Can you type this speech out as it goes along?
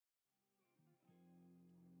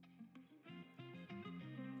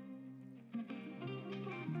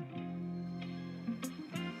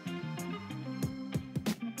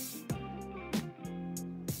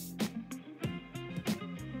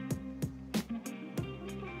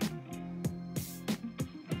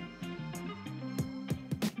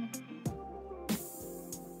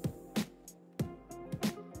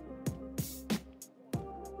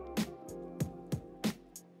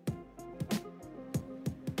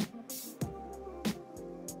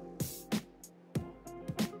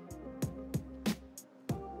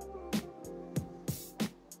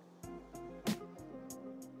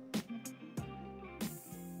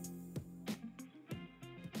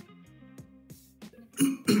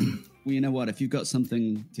Well, you know what? If you've got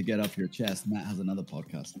something to get off your chest, Matt has another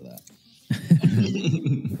podcast for that.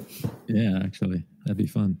 Yeah, actually, that'd be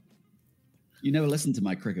fun. You never listened to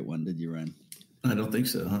my cricket one, did you, Ryan? I don't think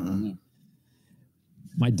so. No.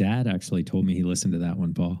 My dad actually told me he listened to that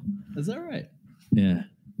one, Paul. Is that right? Yeah,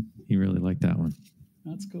 he really liked that one.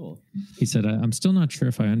 That's cool. He said, I'm still not sure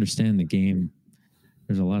if I understand the game.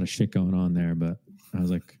 There's a lot of shit going on there, but I was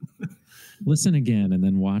like, listen again and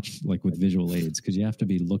then watch like with visual aids, because you have to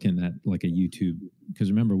be looking at like a YouTube. Because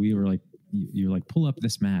remember, we were like, you're like, pull up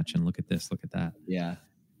this match and look at this, look at that. Yeah.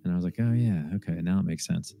 And I was like, oh, yeah, okay, now it makes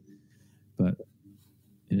sense. But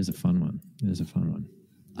it is a fun one. It is a fun one.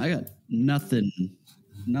 I got nothing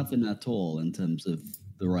at all in terms of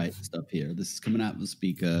the right stuff here. This is coming out of the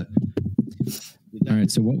speaker. All right,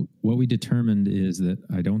 so what we determined is that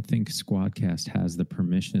I don't think Squadcast has the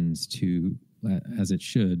permissions to, as it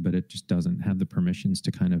should, but it just doesn't have the permissions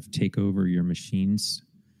to kind of take over your machine's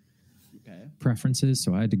preferences.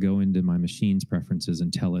 So I had to go into my machine's preferences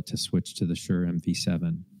and tell it to switch to the Shure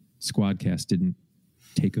MV7. Squadcast didn't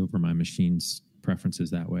take over my machine's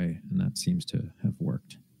preferences that way, and that seems to have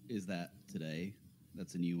worked. Is that today?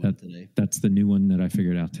 That's a new one today? That's the new one that I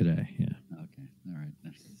figured out today, yeah. Okay, all right.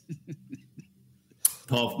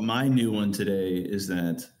 Paul, my new one today is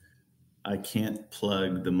that I can't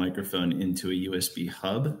plug the microphone into a USB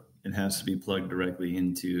hub. It has to be plugged directly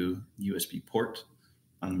into USB port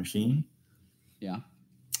on the machine. Yeah.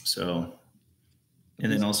 So,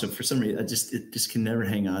 and then also for some reason, it just can never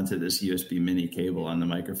hang on to this USB mini cable on the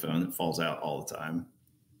microphone. It falls out all the time.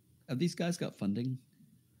 Have these guys got funding?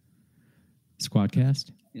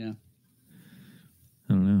 Squadcast? Yeah.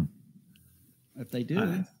 I don't know. If they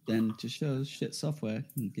do, then just show shit software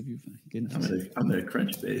and give you. I'm going to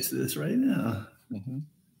Crunchbase this right now.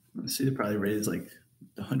 I see they probably raised like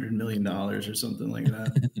 $100 million or something like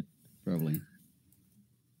that. Probably.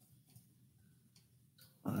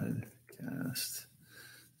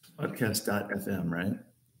 Podcast.fm, right?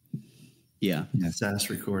 Yeah. SaaS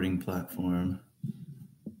recording platform.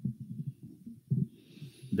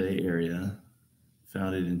 Bay Area.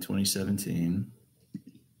 Founded in 2017.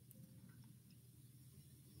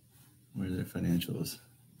 Where are their financials?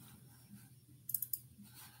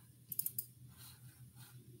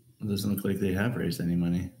 It doesn't look like they have raised any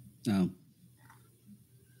money. No.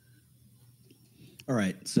 All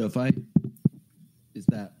right. So is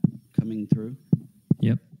that coming through?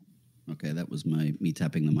 Yep. Okay, that was me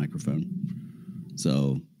tapping the microphone.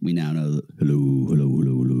 So we now know that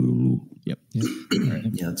hello. Yep. All right.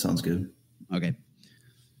 Yeah, that sounds good. Okay.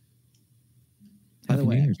 By the Happy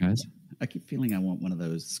way, New Year, guys. I keep feeling I want one of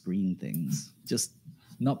those screen things. Just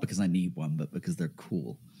not because I need one, but because they're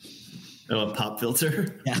cool. Oh, a pop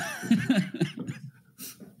filter? Yeah.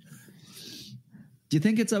 Do you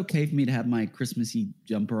think it's okay for me to have my Christmassy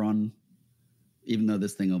jumper on, even though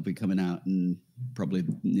this thing will be coming out in probably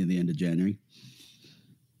near the end of January?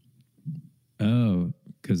 Oh,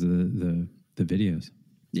 because of the videos.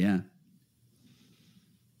 Yeah.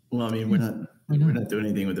 Well, I mean, we're not doing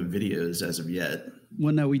anything with the videos as of yet.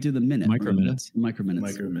 Well, no, we do the minute. Micro minutes. Micro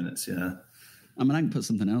Minutes, yeah. I mean, I can put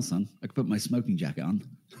something else on. I could put my smoking jacket on.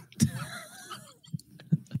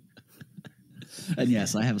 And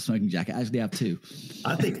yes, I have a smoking jacket. I actually have two.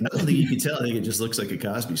 I don't think you can tell. I think it just looks like a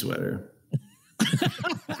Cosby sweater.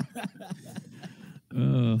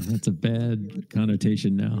 Oh, that's a bad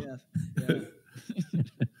connotation now. Yeah.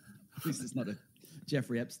 At least it's not a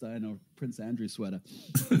Jeffrey Epstein or Prince Andrew sweater.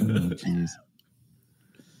 Oh, jeez.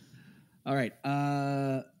 All right.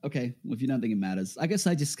 Okay. Well, if you don't think it matters, I guess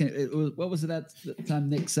I just can't. What was it that time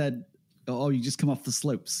Nick said, oh, you just come off the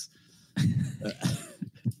slopes?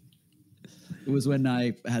 It was when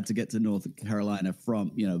I had to get to North Carolina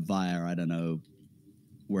from, via, I don't know,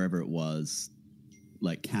 wherever it was,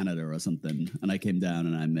 like Canada or something. And I came down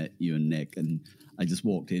and I met you and Nick, and I just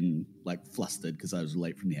walked in like flustered because I was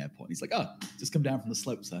late from the airport. He's like, oh, just come down from the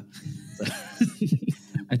slopes, huh? So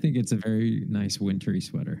I think it's a very nice wintry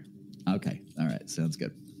sweater. Okay. All right. Sounds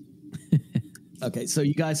good. Okay. So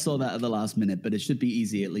you guys saw that at the last minute, but it should be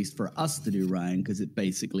easy, at least for us to do, Ryan, because it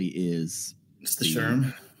basically is. It's the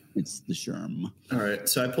SHRM. It's the SHRM. All right.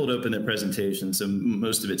 So I pulled open the presentation. So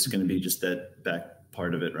most of it's going to be just that back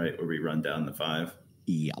part of it, right, where we run down the 5.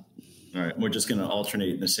 Yep. All right. We're just going to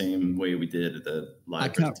alternate in the same way we did at the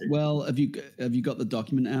live presentation. Well, have you got the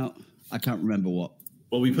document out? I can't remember what.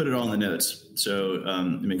 Well, we put it all in the notes, so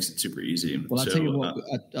it makes it super easy. Well,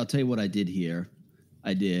 I'll tell you what I did here.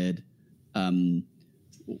 I did.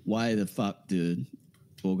 Why the fuck do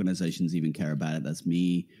organizations even care about it? That's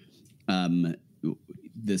me.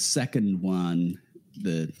 The second one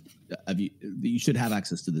you should have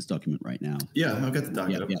access to this document right now. Yeah, I've got the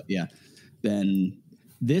document. Yeah. Then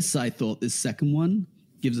this second one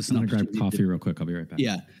gives us an I'm opportunity. Grab coffee real quick. I'll be right back.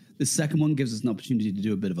 Yeah. The second one gives us an opportunity to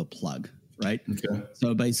do a bit of a plug, right? Okay.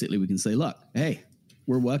 So basically we can say, look, hey,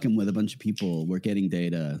 we're working with a bunch of people. We're getting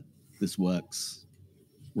data. This works.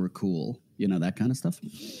 We're cool. That kind of stuff.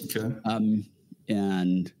 Okay.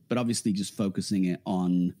 But obviously just focusing it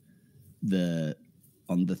on the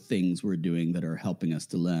things we're doing that are helping us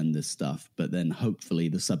to learn this stuff. But then hopefully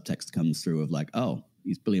the subtext comes through of like, oh,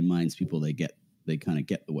 these Brilliant Minds people, they kind of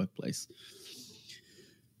get the workplace.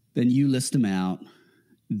 Then you list them out.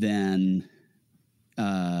 Then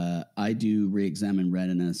I do re-examine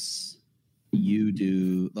readiness. You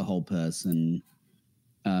do the whole person.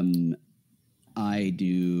 I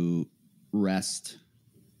do rest.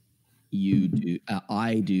 You do.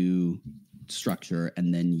 I do structure,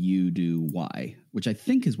 and then you do why, which I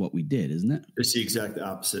think is what we did, isn't it? It's the exact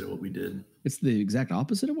opposite of what we did. It's the exact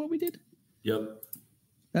opposite of what we did? Yep.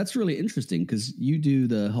 That's really interesting because you do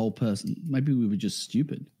the whole person. Maybe we were just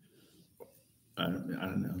stupid. I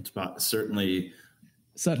don't know. It's certainly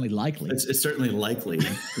likely. It's certainly likely.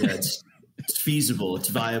 Yeah, it's feasible. It's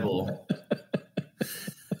viable.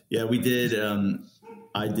 Yeah, we did.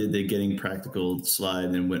 I did the getting practical slide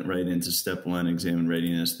and went right into step one, examine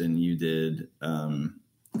readiness. Then you did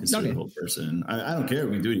consider the whole person. I don't care.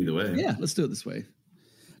 We can do it either way. Yeah, let's do it this way.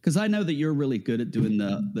 Because I know that you're really good at doing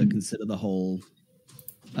the consider the whole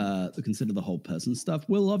person stuff.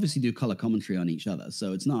 We'll obviously do color commentary on each other,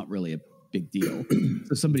 so it's not really a big deal.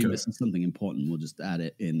 So if somebody misses something important, we'll just add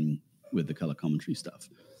it in with the color commentary stuff.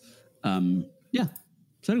 Yeah.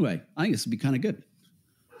 So anyway, I think this would be kind of good.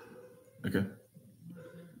 Okay.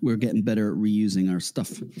 We're getting better at reusing our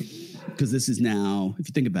stuff because this is now, if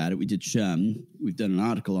you think about it, we did SHRM, we've done an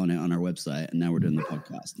article on it on our website, and now we're doing the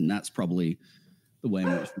podcast. And that's probably the way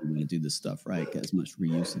in which we want to do this stuff, right? Get as much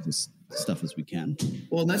reuse of this stuff as we can.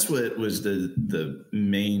 Well, and that's what was the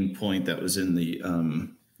main point that was in the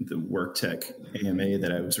work tech AMA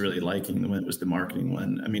that I was really liking. The one that was the marketing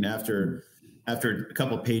one. I mean, after a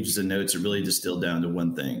couple of pages of notes, it really distilled down to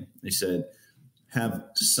one thing. They said, have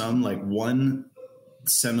some like one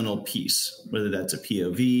seminal piece, whether that's a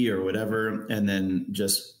POV or whatever, and then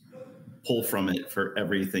just pull from it for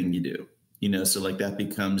everything you do. So like that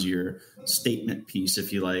becomes your statement piece,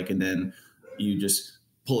 if you like, and then you just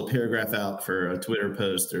pull a paragraph out for a Twitter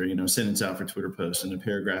post or, sentence out for Twitter post and a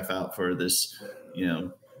paragraph out for this,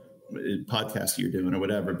 podcast you're doing or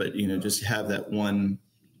whatever. But, just have that one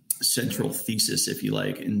central thesis, if you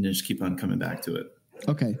like, and just keep on coming back to it.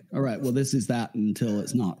 Okay. All right. Well, this is that until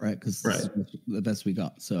it's not, right? Because this is the best we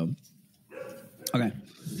got. So, okay.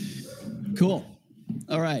 Cool.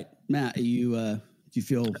 All right. Matt, do you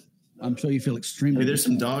feel, I'm sure you feel extremely. Hey, there's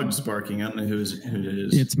some dogs barking. I don't know who it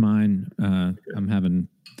is. It's mine. I'm having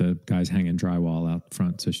the guys hanging drywall out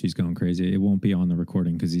front, so she's going crazy. It won't be on the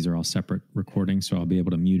recording because these are all separate recordings, so I'll be able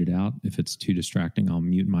to mute it out. If it's too distracting, I'll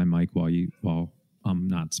mute my mic while I'm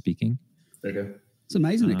not speaking. Okay. It's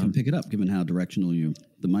amazing it can pick it up, given how directional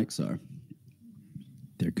the mics are.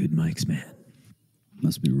 They're good mics, man.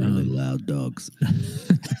 Must be really loud dogs. I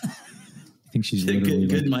think she's literally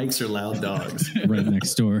good mics are loud dogs. Right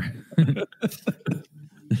next door.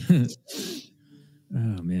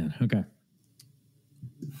 Oh man. Okay.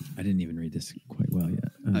 I didn't even read this quite well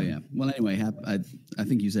yet. Oh yeah. Well, anyway, I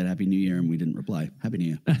think you said Happy New Year and we didn't reply. Happy New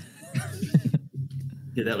Year.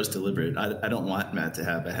 Yeah, that was deliberate. I don't want Matt to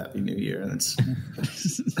have a Happy New Year. That's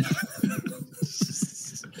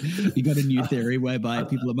you got a new theory whereby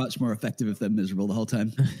people are much more effective if they're miserable the whole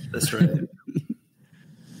time. That's right.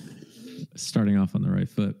 Starting off on the right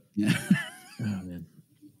foot. Yeah. Oh man.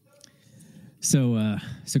 So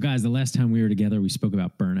guys, the last time we were together, we spoke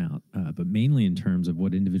about burnout, but mainly in terms of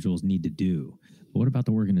what individuals need to do. But what about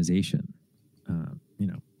the organization?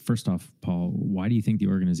 First off, Paul, why do you think the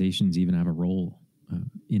organizations even have a role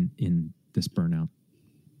in this burnout?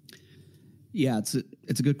 Yeah, it's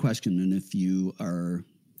a good question, and if you are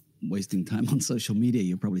wasting time on social media,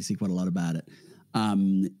 you'll probably see quite a lot about it.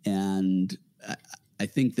 And I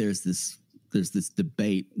think there's this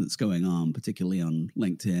debate that's going on, particularly on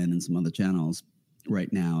LinkedIn and some other channels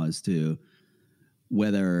right now, as to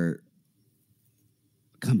whether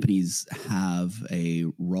companies have a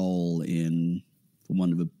role in, for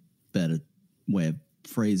want of a better way of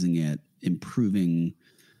phrasing it, improving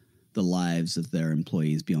the lives of their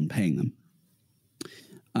employees beyond paying them.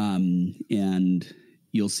 And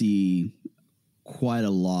you'll see quite a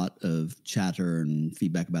lot of chatter and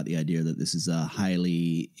feedback about the idea that this is a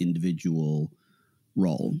highly individual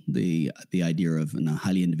role, the idea of a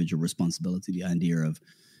highly individual responsibility, the idea of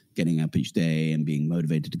getting up each day and being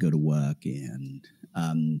motivated to go to work, and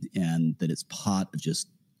that it's part of just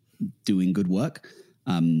doing good work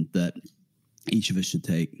that each of us should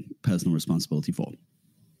take personal responsibility for.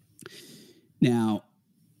 Now,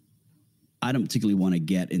 I don't particularly want to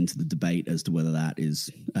get into the debate as to whether that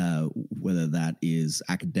is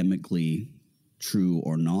academically true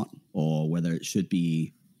or not, or whether it should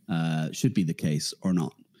be the case or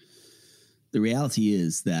not. The reality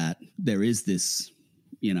is that there is this,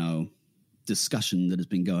 discussion that has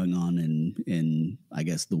been going on in I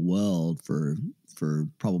guess the world for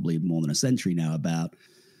probably more than a century now about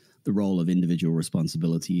the role of individual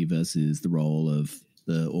responsibility versus the role of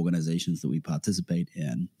the organizations that we participate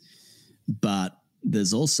in. But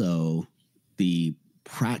there's also the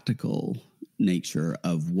practical nature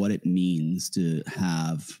of what it means to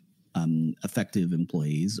have effective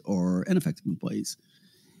employees or ineffective employees.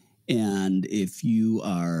 And if you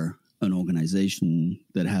are an organization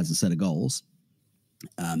that has a set of goals,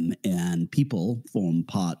 and people form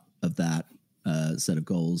part of that set of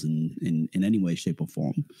goals in any way, shape, or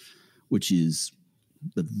form, which is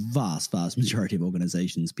the vast majority of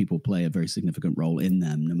organizations, people play a very significant role in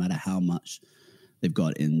them, no matter how much they've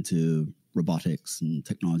got into robotics and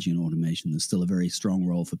technology and automation. There's still a very strong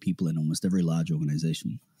role for people in almost every large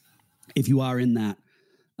organization. If you are in that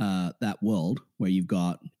world where you've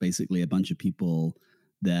got basically a bunch of people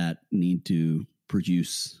that need to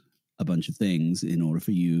produce a bunch of things in order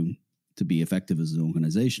for you to be effective as an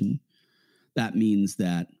organization, that means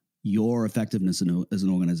that your effectiveness as an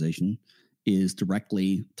organization is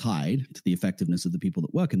directly tied to the effectiveness of the people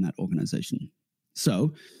that work in that organization.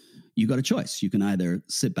 So you got a choice. You can either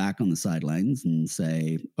sit back on the sidelines and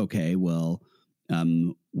say, okay, well,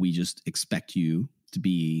 we just expect you to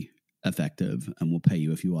be effective and we'll pay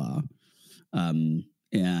you if you are.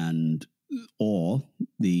 Or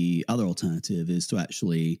the other alternative is to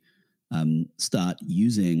actually start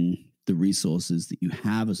using the resources that you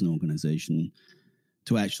have as an organization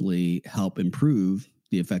to actually help improve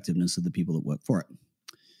the effectiveness of the people that work for it.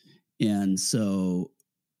 And so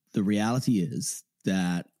the reality is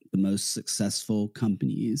that the most successful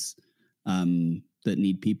companies that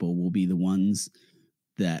need people will be the ones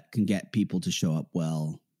that can get people to show up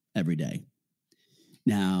well every day.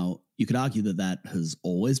 Now, you could argue that that has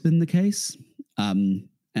always been the case, and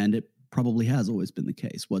it probably has always been the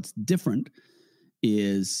case. What's different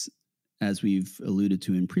is, as we've alluded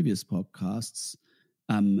to in previous podcasts,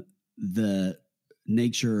 the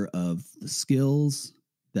nature of the skills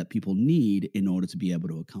that people need in order to be able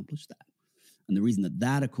to accomplish that. And the reason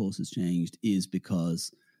that, of course, has changed is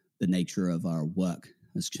because the nature of our work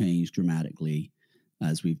has changed dramatically,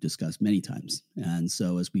 as we've discussed many times. And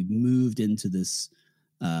so as we've moved into this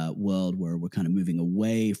world where we're kind of moving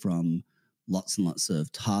away from lots and lots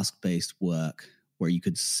of task-based work, where you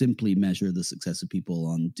could simply measure the success of people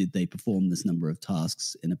on did they perform this number of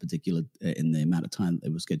tasks in the amount of time that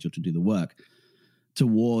they were scheduled to do the work,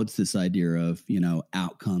 towards this idea of,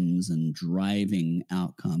 outcomes and driving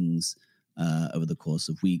outcomes over the course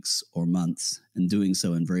of weeks or months, and doing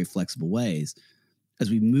so in very flexible ways. As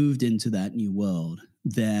we moved into that new world,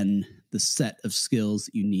 then the set of skills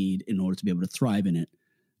that you need in order to be able to thrive in it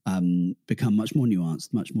become much more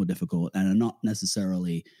nuanced, much more difficult, and are not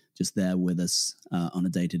necessarily just there with us on a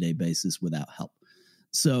day-to-day basis without help.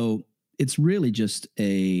 So it's really just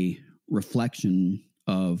a reflection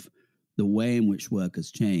of the way in which work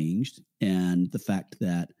has changed, and the fact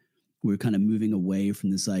that we're kind of moving away from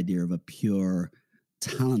this idea of a pure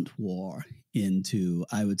talent war into,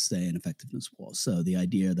 I would say, an effectiveness war. So the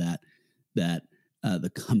idea that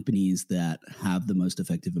the companies that have the most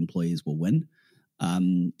effective employees will win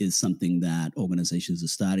is something that organizations are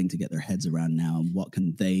starting to get their heads around now. And what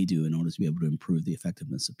can they do in order to be able to improve the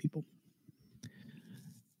effectiveness of people?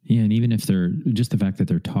 Yeah, and even if they're just the fact that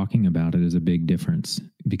they're talking about it is a big difference,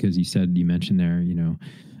 because you mentioned there,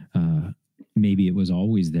 maybe it was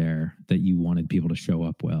always there that you wanted people to show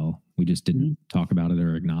up well. We just didn't talk about it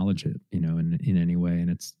or acknowledge it, in any way.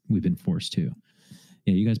 And we've been forced to.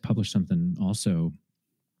 Yeah, you guys published something also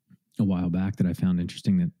a while back that I found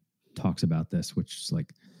interesting that talks about this, which is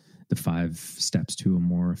like the 5 steps to a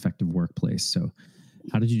more effective workplace. So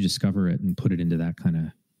how did you discover it and put it into that kind of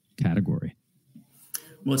category?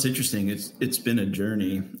 Well, it's interesting. It's been a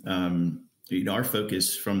journey. Our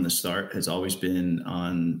focus from the start has always been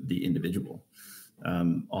on the individual.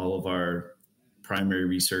 All of our primary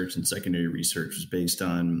research and secondary research is based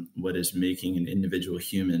on what is making an individual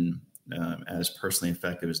human as personally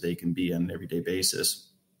effective as they can be on an everyday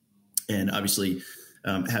basis. And obviously,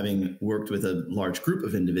 having worked with a large group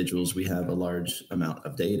of individuals, we have a large amount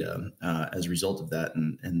of data as a result of that.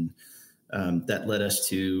 And that led us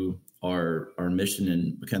to our mission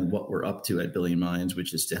and kind of what we're up to at Billion Minds,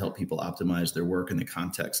 which is to help people optimize their work in the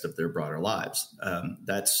context of their broader lives.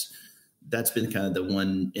 That's been kind of the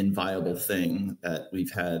one inviolable thing that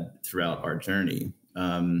we've had throughout our journey,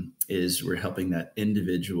 is we're helping that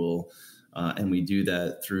individual. And we do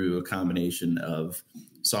that through a combination of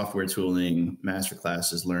software tooling, master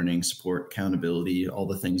classes, learning, support, accountability, all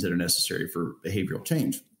the things that are necessary for behavioral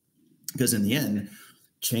change. Because in the end,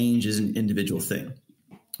 change is an individual thing,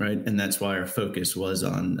 right? And that's why our focus was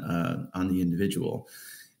on the individual.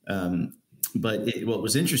 But what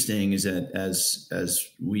was interesting is that as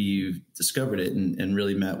we discovered it and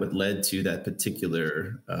really, Matt, what led to that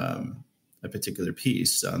particular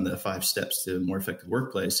piece on the 5 steps to a more effective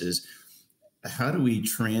workplace is, how do we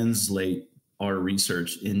translate our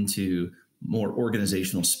research into more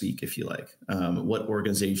organizational speak, if you like, what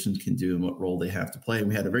organizations can do and what role they have to play. And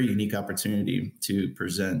we had a very unique opportunity to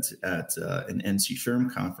present at an NC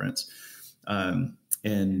SHRM conference. And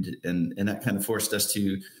that kind of forced us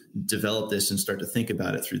to develop this and start to think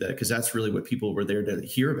about it through that, because that's really what people were there to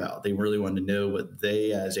hear about. They really wanted to know what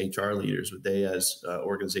they as HR leaders, what they as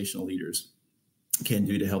organizational leaders can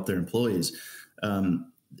do to help their employees.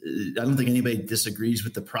 I don't think anybody disagrees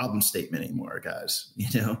with the problem statement anymore, guys.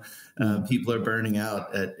 People are burning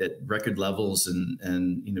out at record levels,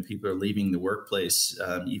 and people are leaving the workplace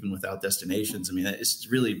even without destinations. I mean, it's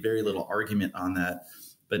really very little argument on that.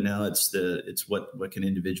 But now it's what can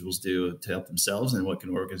individuals do to help themselves, and what can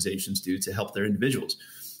organizations do to help their individuals.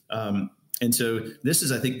 And so this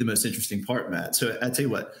is, I think, the most interesting part, Matt. So I tell you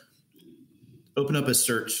what, open up a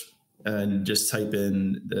search and just type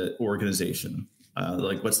in the organization.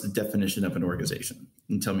 Like, what's the definition of an organization?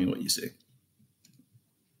 And tell me what you see.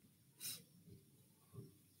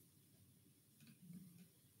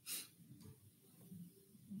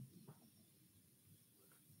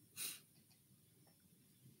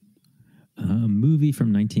 A movie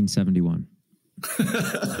from 1971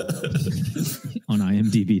 on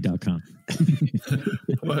imdb.com.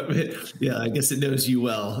 Yeah, I guess it knows you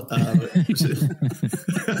well.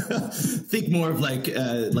 Think more of like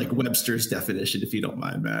Webster's definition, if you don't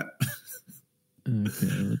mind, Matt. Okay,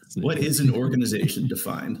 let's see. What is an organization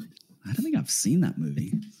defined? I don't think I've seen that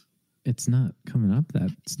movie. It's not coming up.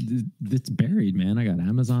 It's buried, man. I got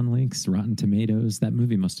Amazon links, Rotten Tomatoes. That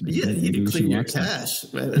movie must have been. Yeah, you can clean your cache.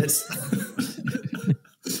 That's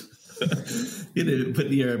put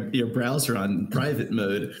your browser on private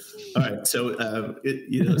mode. All right, so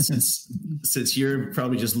since you're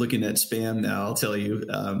probably just looking at spam now, I'll tell you,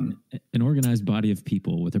 an organized body of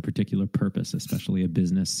people with a particular purpose, especially a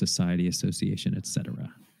business, society, association,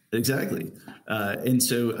 etc. Exactly. And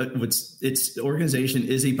so its organization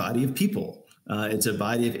is a body of people. It's a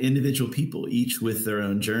body of individual people, each with their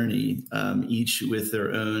own journey, each with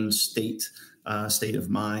their own state of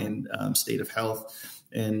mind, state of health.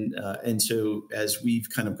 And so as we've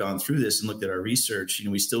kind of gone through this and looked at our research,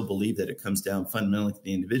 we still believe that it comes down fundamentally to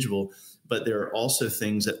the individual, but there are also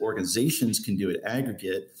things that organizations can do at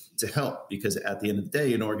aggregate to help, because at the end of the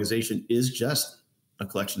day, an organization is just a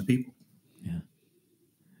collection of people.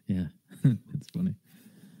 Yeah. That's funny.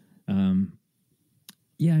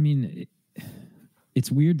 Yeah. I mean,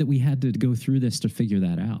 it's weird that we had to go through this to figure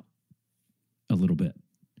that out a little bit.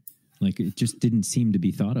 Like, it just didn't seem to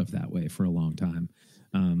be thought of that way for a long time.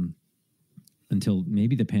 Until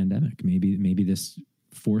maybe the pandemic, maybe this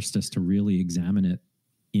forced us to really examine it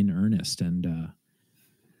in earnest and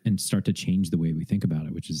start to change the way we think about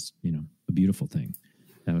it, which is, a beautiful thing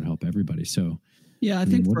that would help everybody. So, yeah, I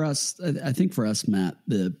think for us, Matt,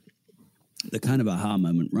 the kind of aha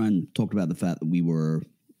moment, Ryan talked about the fact that we're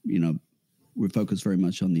focused very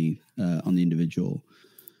much on the individual.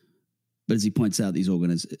 But as he points out,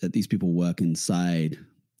 these people work inside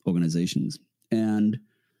organizations, and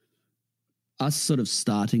us sort of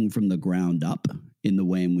starting from the ground up in the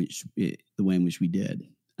way in which we did,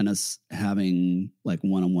 and us having like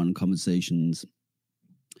one-on-one conversations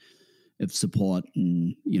of support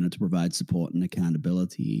and to provide support and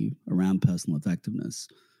accountability around personal effectiveness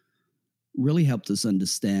really helped us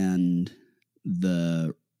understand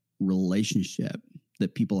the relationship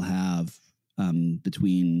that people have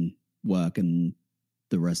between work and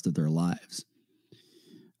the rest of their lives.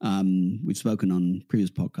 We've spoken on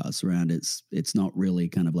previous podcasts around it's not really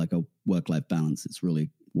kind of like a work-life balance. It's really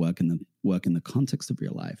work in the context of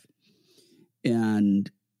your life. And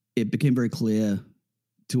it became very clear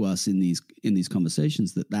to us in these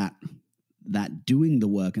conversations that doing the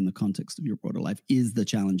work in the context of your broader life is the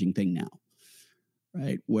challenging thing now,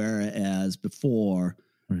 right? Whereas before,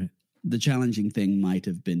 right, the challenging thing might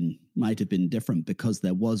have been different because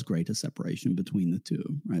there was greater separation between the two,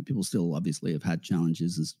 right? People still obviously have had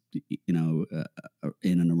challenges, as in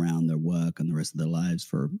and around their work and the rest of their lives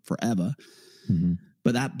for forever. Mm-hmm.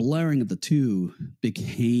 But that blurring of the two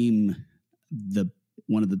became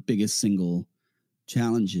one of the biggest single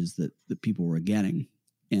challenges that people were getting.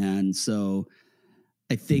 And so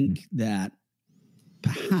I think that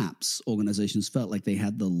perhaps organizations felt like they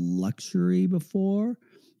had the luxury before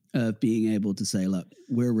of being able to say, look,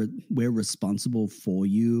 we're responsible for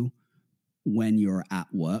you when you're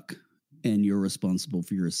at work, and you're responsible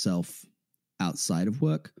for yourself outside of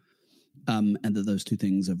work. And that those two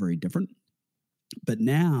things are very different. But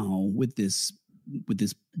now with this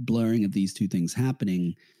blurring of these two things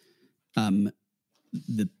happening,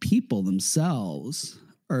 the people themselves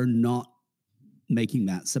are not making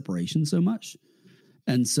that separation so much.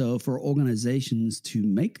 And so for organizations to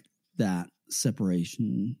make that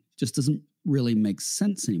separation just doesn't really make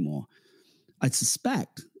sense anymore. I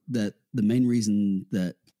suspect that the main reason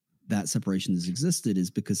that separation has existed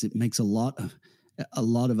is because it makes a lot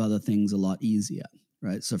of other things a lot easier,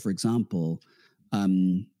 right? So for example,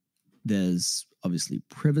 there's obviously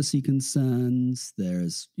privacy concerns.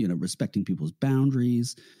 There's, respecting people's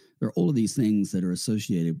boundaries. There are all of these things that are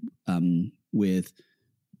associated with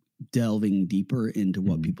delving deeper into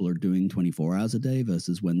what people are doing 24 hours a day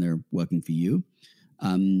versus when they're working for you.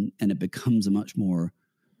 And it becomes a much more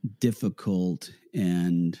difficult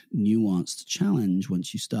and nuanced challenge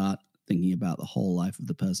once you start thinking about the whole life of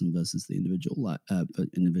the person versus the individual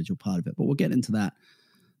part of it. But we'll get into that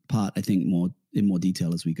part, I think, in more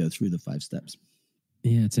detail as we go through the 5 steps.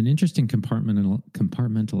 Yeah, it's an interesting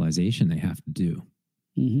compartmentalization they have to do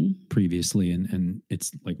previously. And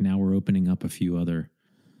it's like now we're opening up a few other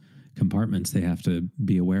compartments they have to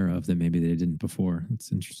be aware of that maybe they didn't before.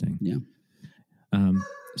 It's interesting. Yeah.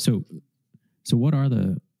 So what are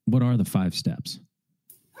the 5 steps?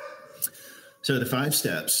 So the 5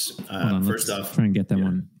 steps, first off, try and get that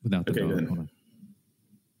one without the dog. Hold on.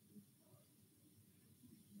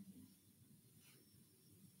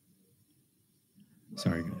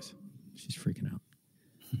 Sorry, guys. She's freaking out.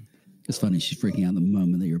 It's funny. She's freaking out the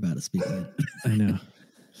moment that you're about to speak again. I know.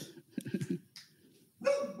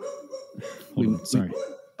 Sorry.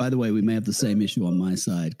 By the way, we may have the same issue on my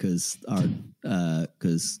side because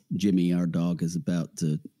Jimmy, our dog, is about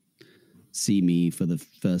to see me for the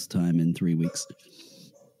first time in 3 weeks.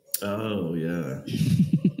 Oh, yeah.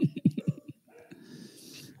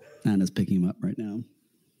 Anna's picking him up right now.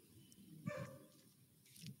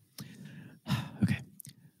 Okay.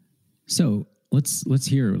 So let's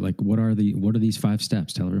hear, like, what are these 5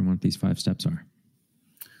 steps? Tell everyone what these 5 steps are.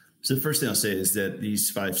 So the first thing I'll say is that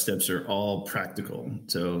these 5 steps are all practical.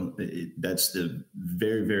 So that's the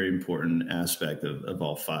very, very important aspect of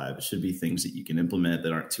all 5. It should be things that you can implement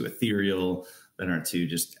that aren't too ethereal, that aren't too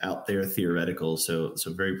just out there theoretical. So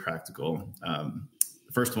very practical.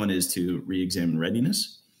 The first one is to re-examine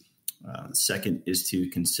readiness. Second is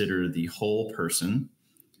to consider the whole person.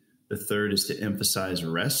 The third is to emphasize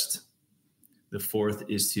rest. The fourth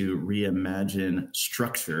is to reimagine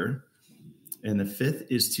structure. And the 5th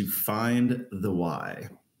is to find the why.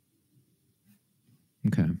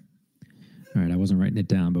 Okay. All right. I wasn't writing it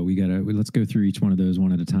down, but let's go through each one of those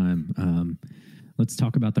one at a time. Let's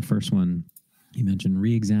talk about the first one. You mentioned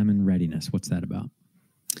re-examine readiness. What's that about?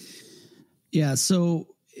 Yeah. So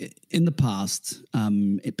in the past,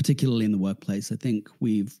 particularly in the workplace, I think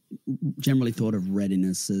we've generally thought of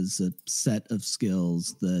readiness as a set of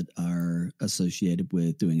skills that are associated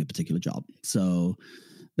with doing a particular job. So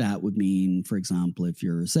that would mean, for example, if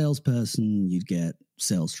you're a salesperson, you'd get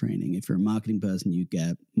sales training. If you're a marketing person, you'd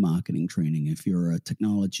get marketing training. If you're a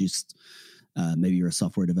technologist, maybe you're a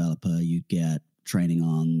software developer, you'd get training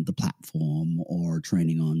on the platform or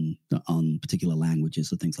training on particular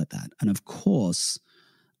languages or things like that. And of course,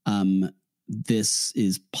 this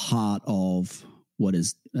is part of what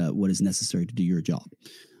is necessary to do your job.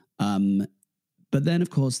 But then, of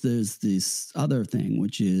course, there's this other thing,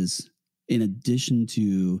 which is, in addition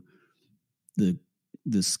to the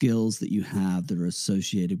skills that you have that are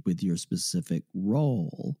associated with your specific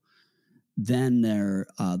role, then there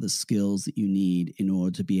are the skills that you need in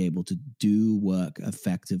order to be able to do work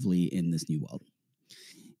effectively in this new world.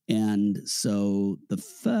 And so the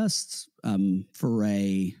first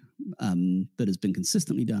foray that has been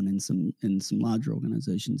consistently done in some larger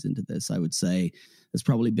organizations into this, I would say, has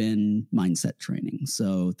probably been mindset training.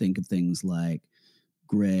 So think of things like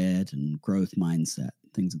grit and growth mindset,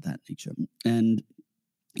 things of that nature. And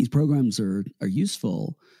these programs are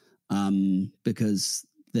useful because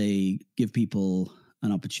they give people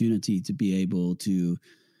an opportunity to be able to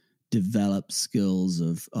develop skills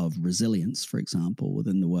of resilience, for example,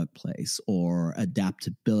 within the workplace, or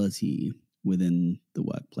adaptability within the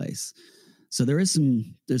workplace. So there's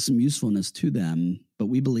some usefulness to them, but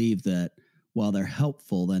we believe that while they're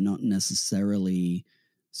helpful, they're not necessarily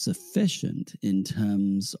sufficient in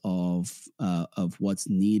terms of what's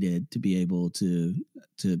needed to be able to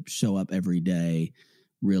show up every day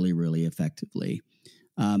really, really effectively.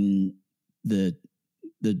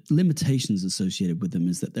 The limitations associated with them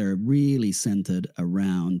is that they're really centered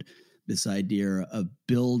around this idea of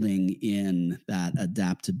building in that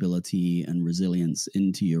adaptability and resilience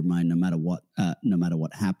into your mind, no matter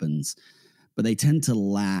what happens. But they tend to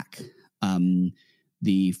lack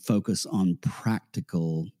the focus on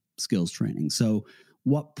practical skills training. So,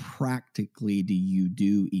 what practically do you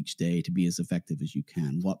do each day to be as effective as you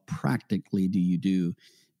can? What practically do you do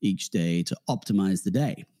each day to optimize the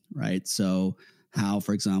day? Right. So, how,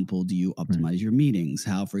 for example, do you optimize your meetings?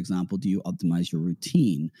 How, for example, do you optimize your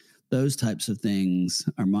routine? Those types of things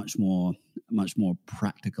are much more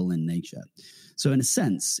practical in nature. So, in a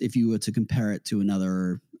sense, if you were to compare it to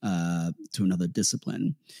another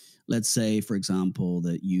discipline, let's say, for example,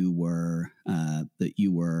 that you were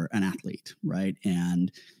an athlete, right?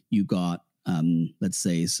 And you got, let's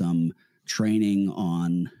say, some training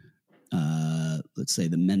on, let's say,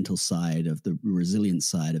 the mental side of the resilience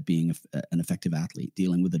side of being an effective athlete,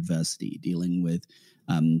 dealing with adversity, dealing with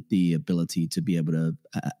the ability to be able to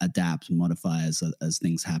adapt and modify as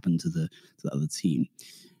things happen to the other team.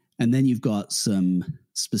 And then you've got some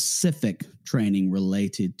specific training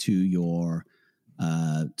related to your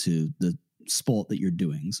to the sport that you're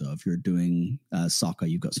doing. So if you're doing soccer,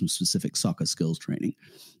 you've got some specific soccer skills training.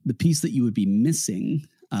 The piece that you would be missing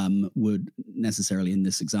would necessarily, in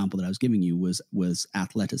this example that I was giving you, was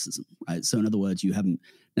athleticism, right? So in other words, you haven't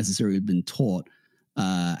necessarily been taught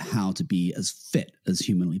how to be as fit as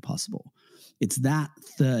humanly possible. It's that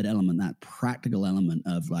third element, that practical element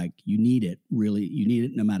of like, you need it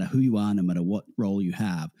no matter who you are, no matter what role you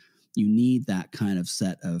have. You need that kind of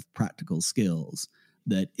set of practical skills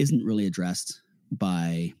that isn't really addressed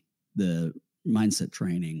by the mindset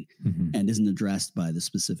training and isn't addressed by the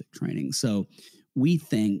specific training. So we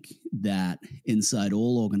think that inside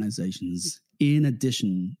all organizations, in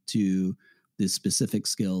addition to the specific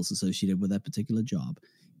skills associated with that particular job,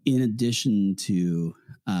 in addition to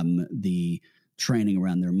the training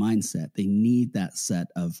around their mindset, they need that set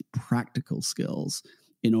of practical skills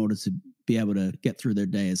in order to be able to get through their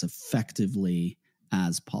day as effectively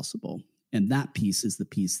as possible. And that piece is the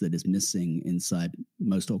piece that is missing inside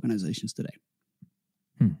most organizations today.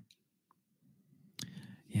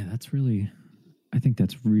 Yeah, I think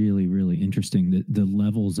that's really, really interesting. The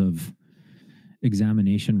levels of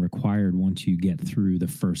examination required once you get through the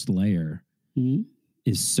first layer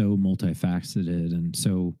is so multifaceted and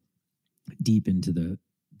so deep into the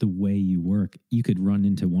way you work. You could run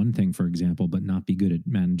into one thing, for example, but not be good at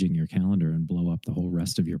managing your calendar and blow up the whole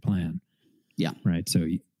rest of your plan. Yeah. Right. So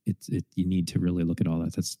you need to really look at all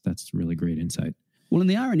that. That's really great insight. Well, and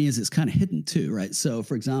the irony is it's kind of hidden too, right? So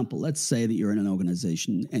for example, let's say that you're in an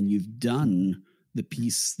organization and you've done the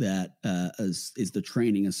piece that is the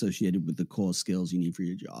training associated with the core skills you need for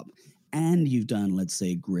your job, and you've done, let's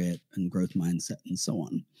say, grit and growth mindset and so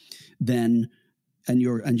on. Then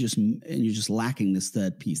you're just lacking this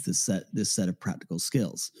third piece, this set of practical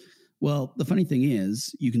skills. Well, the funny thing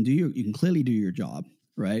is, you can clearly do your job,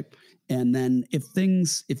 right? And then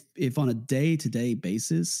if on a day-to-day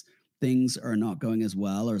basis things are not going as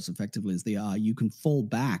well or as effectively as they are, you can fall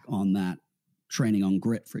back on that training on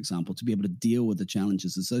grit, for example, to be able to deal with the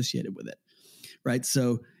challenges associated with it, right?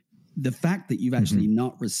 So the fact that you've actually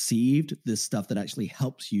not received this stuff that actually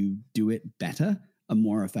helps you do it better and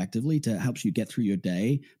more effectively, to helps you get through your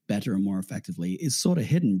day better and more effectively, is sort of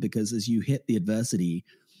hidden, because as you hit the adversity,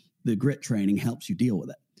 the grit training helps you deal with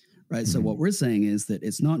it, right? So what we're saying is that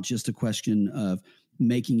it's not just a question of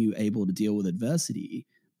making you able to deal with adversity,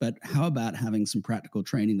 but how about having some practical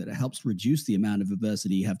training that helps reduce the amount of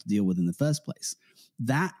adversity you have to deal with in the first place?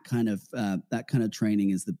 That kind of training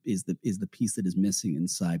is the piece that is missing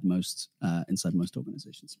inside most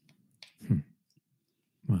organizations.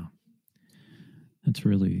 Wow, that's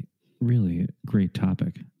really, really a great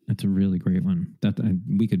topic. That's a really great one.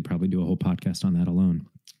 We could probably do a whole podcast on that alone.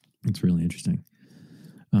 It's really interesting.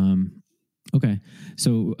 Okay,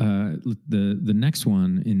 so the next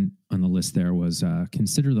one on the list there was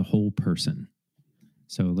consider the whole person.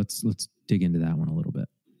 So let's dig into that one a little bit.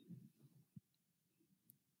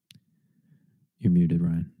 You're muted,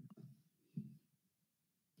 Ryan.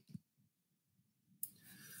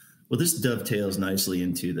 Well, this dovetails nicely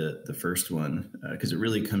into the first one, because it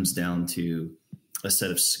really comes down to a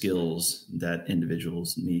set of skills that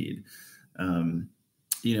individuals need.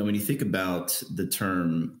 When you think about the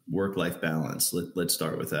term work-life balance, let's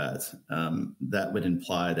start with that. That would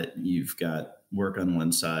imply that you've got work on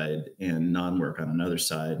one side and non-work on another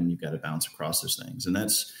side, and you've got to bounce across those things. And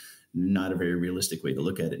that's not a very realistic way to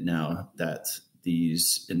look at it now that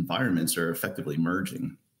these environments are effectively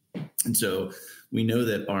merging. And so we know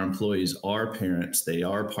that our employees are parents, they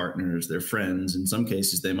are partners, they're friends. In some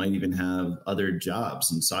cases, they might even have other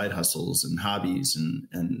jobs and side hustles and hobbies,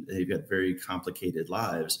 and they've got very complicated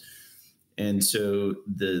lives. And so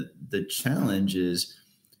the challenge is,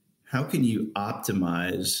 how can you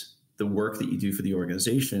optimize the work that you do for the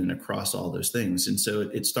organization across all those things? And so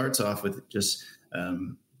it starts off with just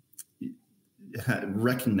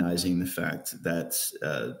recognizing the fact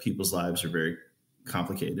that people's lives are very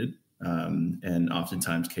complicated and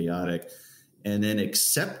oftentimes chaotic, and then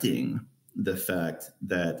accepting the fact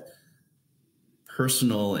that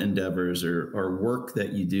personal endeavors or work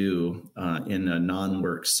that you do in a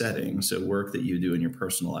non-work setting, so work that you do in your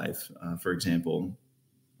personal life, for example,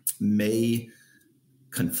 may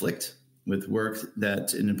conflict with work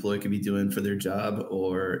that an employee could be doing for their job,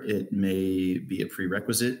 or it may be a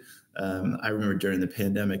prerequisite. I remember during the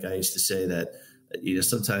pandemic, I used to say that,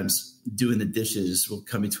 sometimes doing the dishes will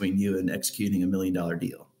come between you and executing $1 million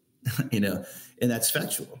deal, and that's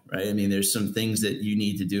factual, right? I mean, there's some things that you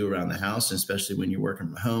need to do around the house, especially when you're working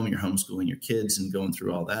from home, you're homeschooling your kids and going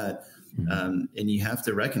through all that. And you have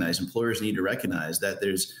to recognize, employers need to recognize that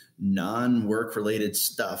there's non-work related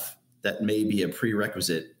stuff that may be a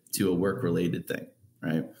prerequisite to a work related thing,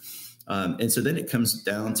 right? And so then it comes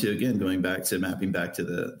down to, again, mapping back to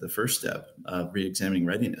the first step of reexamining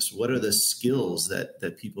readiness. What are the skills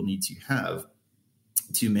that people need to have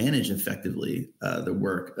to manage effectively the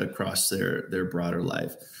work across their broader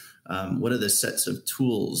life? What are the sets of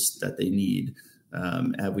tools that they need?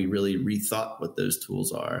 Have we really rethought what those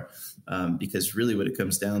tools are? Because really what it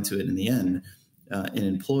comes down to it in the end, an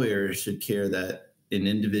employer should care that an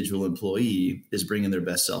individual employee is bringing their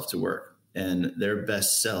best self to work. And their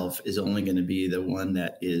best self is only going to be the one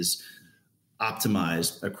that is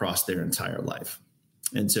optimized across their entire life.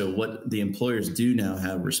 And so what the employers do now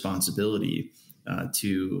have responsibility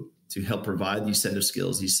to help provide these set of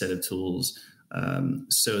skills, these set of tools,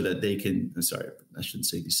 so that they can, I shouldn't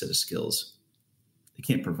say these set of skills. They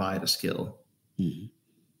can't provide a skill.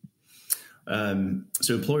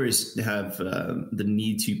 So employers have the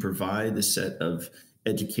need to provide the set of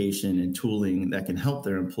education and tooling that can help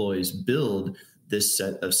their employees build this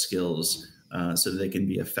set of skills so that they can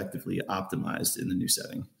be effectively optimized in the new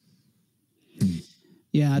setting.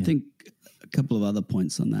 Yeah, I think a couple of other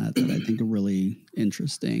points on that I think are really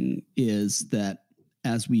interesting is that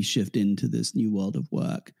as we shift into this new world of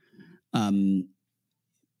work,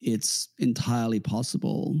 it's entirely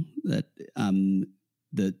possible that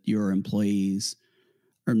that your employees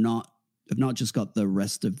have not just got the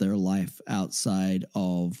rest of their life outside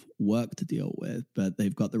of work to deal with, but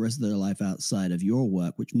they've got the rest of their life outside of your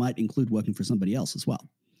work, which might include working for somebody else as well,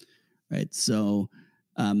 right? So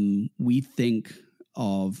we think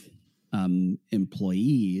of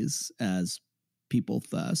employees as people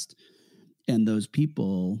first, and those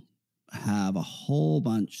people have a whole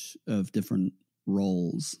bunch of different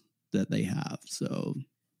roles that they have. So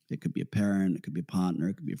it could be a parent, it could be a partner,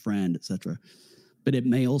 it could be a friend, etc. But it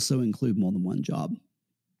may also include more than one job.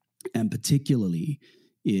 And particularly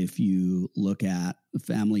if you look at a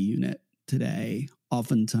family unit today,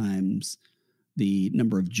 oftentimes the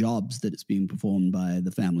number of jobs that is being performed by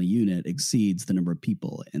the family unit exceeds the number of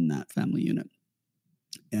people in that family unit.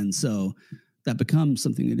 And so that becomes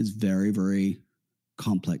something that is very, very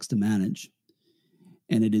complex to manage.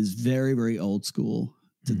 And it is very, very old school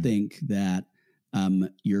to think that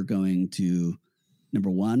you're going to, number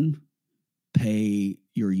one, pay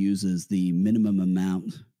your users the minimum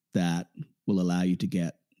amount that will allow you to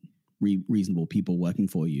get reasonable people working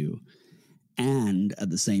for you, and at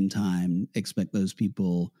the same time expect those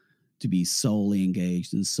people to be solely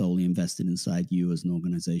engaged and solely invested inside you as an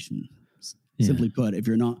organization. Yeah. Simply put, if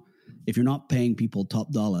you're not paying people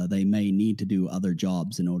top dollar, they may need to do other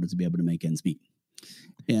jobs in order to be able to make ends meet.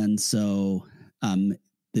 And so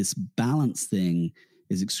this balance thing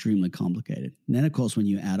is extremely complicated. And then, of course, when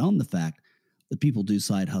you add on the fact that people do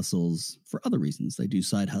side hustles for other reasons. They do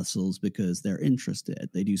side hustles because they're interested.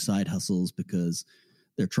 They do side hustles because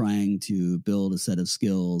they're trying to build a set of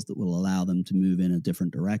skills that will allow them to move in a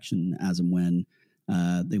different direction as and when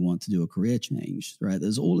they want to do a career change, right?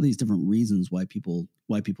 There's all of these different reasons why people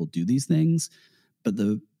do these things.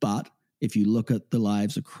 But if you look at the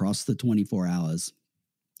lives across the 24 hours,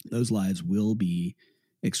 those lives will be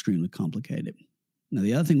extremely complicated. Now,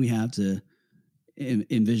 the other thing we have to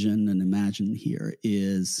envision and imagine here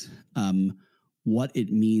is what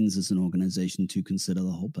it means as an organization to consider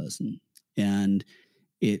the whole person. And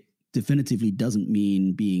it definitively doesn't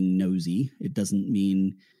mean being nosy. It doesn't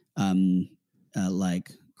mean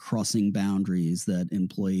like crossing boundaries that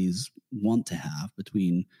employees want to have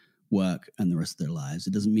between work and the rest of their lives.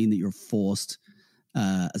 It doesn't mean that you're forced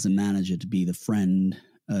as a manager to be the friend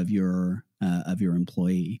of your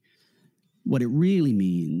employee. What it really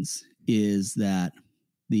means is that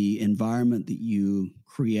the environment that you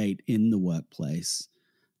create in the workplace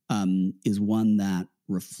is one that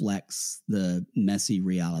reflects the messy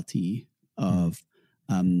reality of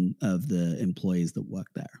the employees that work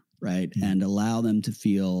there, right? And allow them to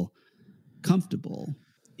feel comfortable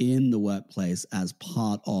in the workplace as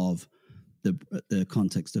part of the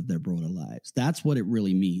context of their broader lives. That's what it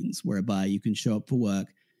really means, whereby you can show up for work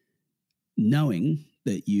knowing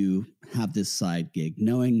that you have this side gig,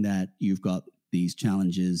 knowing that you've got these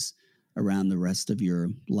challenges around the rest of your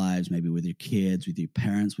lives, maybe with your kids, with your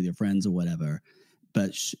parents, with your friends or whatever,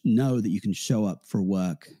 but know that you can show up for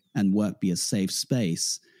work and work be a safe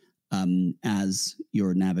space as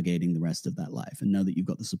you're navigating the rest of that life, and know that you've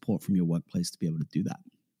got the support from your workplace to be able to do that.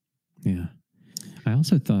 Yeah. I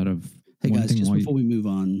also thought of, hey guys, just before we move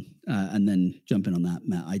on and then jump in on that,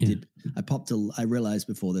 Matt, I realized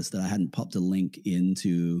before this that I hadn't popped a link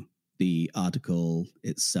into the article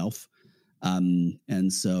itself.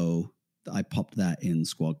 And so I popped that in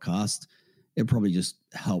Squadcast. It'll probably just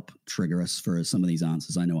help trigger us for some of these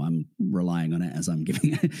answers. I know I'm relying on it as I'm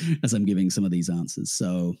giving some of these answers.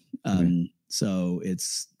 So, so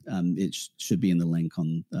it's it should be in the link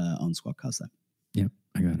on Squadcast there. Yep,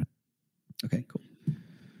 I got it. Okay, cool.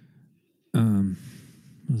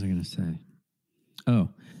 What was I going to say? Oh,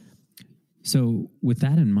 so with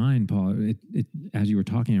that in mind, Paul, it as you were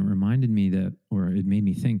talking, it reminded me that, or it made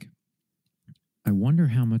me think, I wonder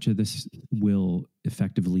how much of this will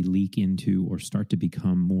effectively leak into or start to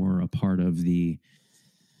become more a part of the,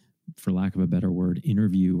 for lack of a better word,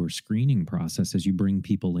 interview or screening process as you bring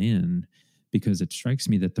people in, because it strikes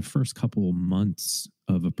me that the first couple months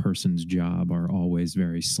of a person's job are always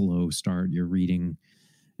very slow start. You're reading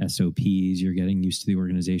SOPs, you're getting used to the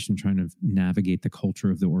organization, trying to navigate the culture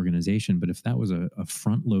of the organization. But if that was a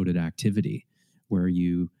front-loaded activity where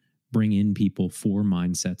you bring in people for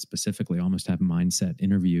mindset specifically, almost have mindset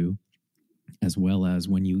interview, as well as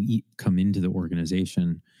when you come into the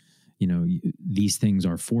organization, these things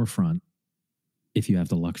are forefront if you have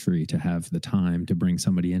the luxury to have the time to bring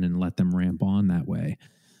somebody in and let them ramp on that way.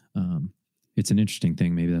 It's an interesting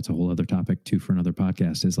thing. Maybe that's a whole other topic too for another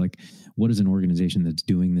podcast, is like, what does an organization that's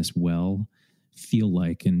doing this well feel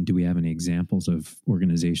like? And do we have any examples of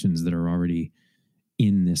organizations that are already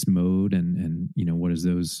in this mode? And what has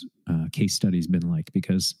those case studies been like?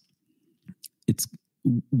 Because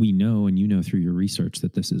we know, and through your research,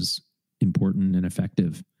 that this is important and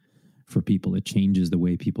effective for people. It changes the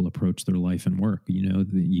way people approach their life and work.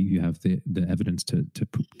 You have the evidence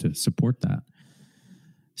to support that.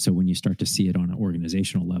 So when you start to see it on an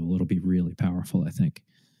organizational level, it'll be really powerful, I think.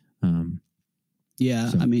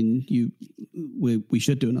 I mean, we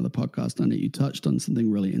should do another podcast on it. You touched on something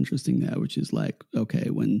really interesting there, which is like, okay,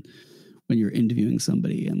 when you're interviewing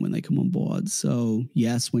somebody and when they come on board. So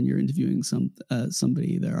yes, when you're interviewing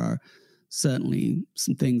somebody, there are certainly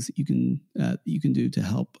some things that you can do to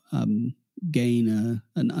help gain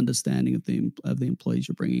an understanding of the employees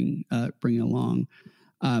you're bringing along.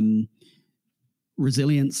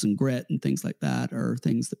 Resilience and grit and things like that are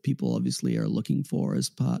things that people obviously are looking for as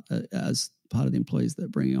part of the employees they're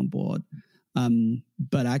bringing on board.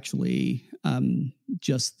 But actually,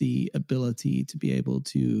 just the ability to be able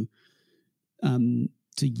to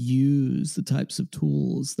use the types of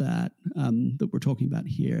tools that we're talking about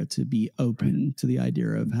here, to be open to the idea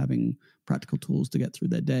of having practical tools to get through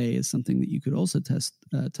their day, is something that you could also test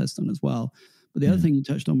on as well. But the other thing you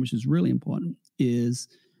touched on, which is really important, is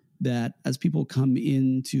that as people come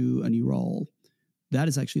into a new role, that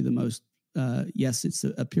is actually the most, yes, it's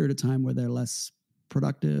a period of time where they're less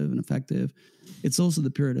productive and effective. It's also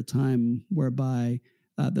the period of time whereby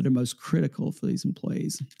that are most critical for these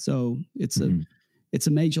employees. So it's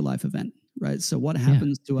a major life event, right? So what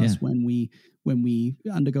happens to us when we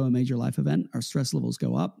undergo a major life event? Our stress levels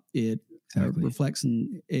go up. It reflects,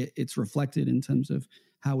 and it's reflected in terms of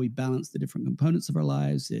how we balance the different components of our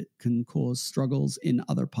lives. It can cause struggles in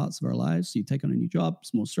other parts of our lives. So you take on a new job,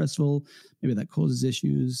 it's more stressful. Maybe that causes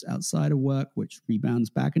issues outside of work, which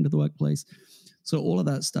rebounds back into the workplace. So all of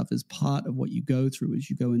that stuff is part of what you go through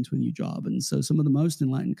as you go into a new job. And so some of the most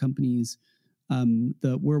enlightened companies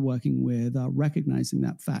that we're working with are recognizing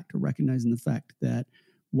that fact, or recognizing the fact that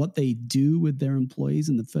what they do with their employees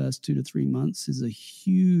in the first 2 to 3 months is a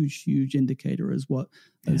huge, huge indicator as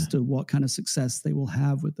to what kind of success they will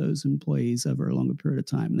have with those employees over a longer period of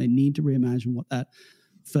time. And they need to reimagine what that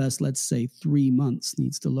first, let's say, 3 months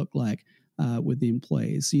needs to look like with the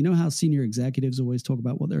employees. So you know how senior executives always talk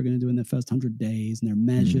about what they're going to do in their first 100 days, and they're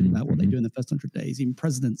measured about what they do in the first 100 days. Even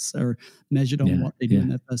presidents are measured on what they do in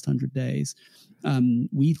their first 100 days.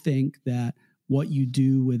 We think that what you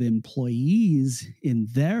do with employees in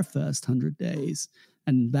their first 100 days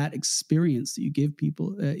and that experience that you give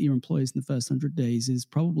people, your employees in the first 100 days, is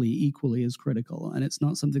probably equally as critical. And it's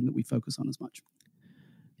not something that we focus on as much.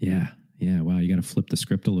 Yeah. Yeah. Wow. You got to flip the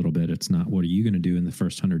script a little bit. It's not, what are you going to do in the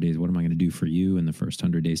first 100 days? What am I going to do for you in the first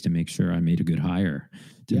 100 days to make sure I made a good hire,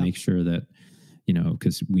 to make sure that,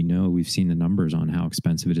 because we've seen the numbers on how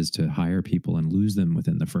expensive it is to hire people and lose them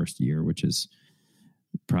within the first year, which is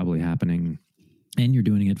probably happening. And you're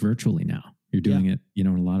doing it virtually now. You're doing it, in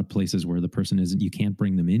a lot of places where the person isn't, you can't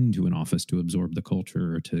bring them into an office to absorb the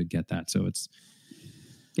culture or to get that. So it's,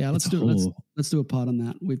 let's do a pod on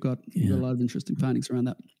that. We've got a lot of interesting findings around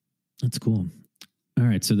that. That's cool. All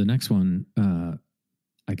right. So the next one,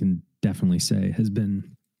 I can definitely say has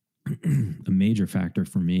been a major factor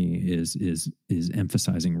for me is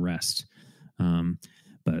emphasizing rest.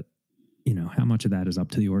 But how much of that is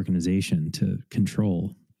up to the organization to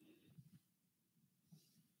control?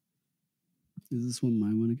 Is this one my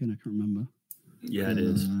one again? I can't remember. Yeah, it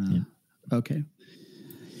is. Okay.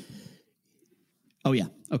 Oh, yeah.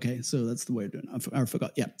 Okay. So that's the way of doing it. I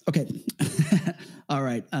forgot. Yeah. Okay. All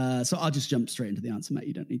right. So I'll just jump straight into the answer, Matt.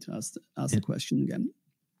 You don't need to ask the question again.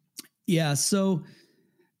 Yeah. So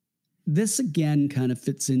this again kind of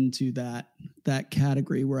fits into that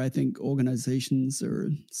category where I think organizations are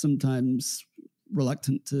sometimes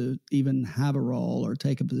reluctant to even have a role or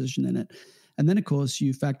take a position in it. And then, of course,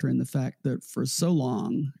 you factor in the fact that for so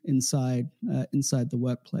long inside the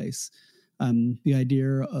workplace, the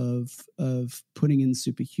idea of putting in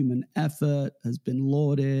superhuman effort has been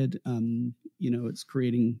lauded. It's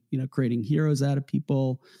creating heroes out of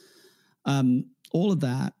people. All of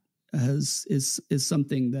that is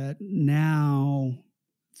something that now,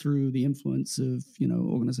 through the influence of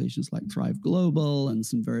organizations like Thrive Global and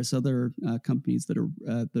some various other companies that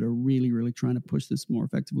are really, really trying to push this more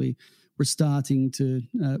effectively, we're starting to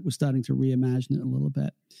reimagine it a little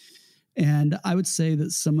bit. And I would say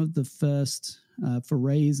that some of the first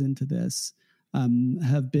forays into this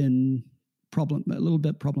have been a little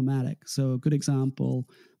bit problematic. So a good example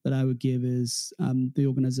that I would give is the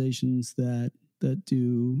organizations that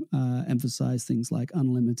do emphasize things like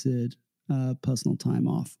unlimited personal time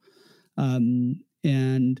off.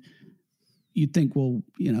 And you'd think, well,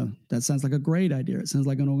 that sounds like a great idea. It sounds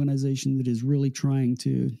like an organization that is really trying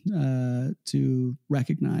to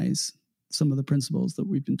recognize some of the principles that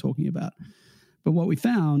we've been talking about. But what we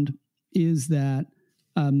found is that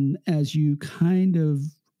as you kind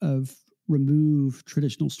of remove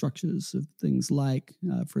traditional structures of things like,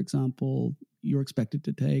 for example, you're expected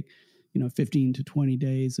to take 15 to 20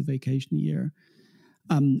 days of vacation a year.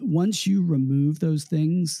 Once you remove those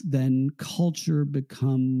things, then culture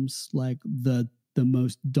becomes like the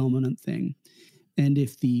most dominant thing. And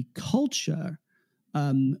if the culture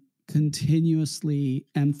continuously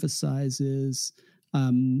emphasizes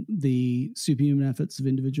the superhuman efforts of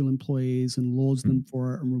individual employees and lauds them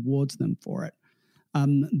for it and rewards them for it,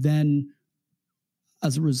 then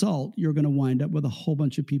as a result, you're going to wind up with a whole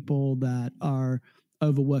bunch of people that are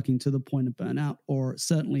overworking to the point of burnout, or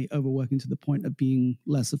certainly overworking to the point of being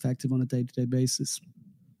less effective on a day-to-day basis.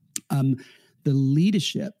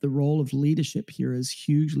 The role of leadership here is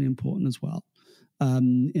hugely important as well.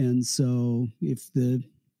 And so if the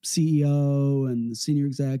CEO and the senior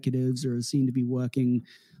executives are seen to be working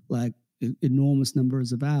like enormous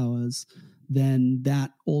numbers of hours, then that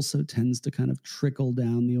also tends to kind of trickle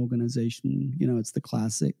down the organization. It's the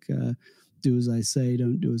classic do as I say,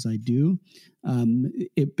 don't do as I do.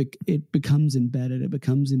 It becomes embedded. It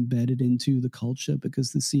becomes embedded into the culture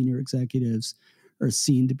because the senior executives are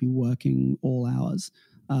seen to be working all hours.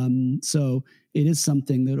 So it is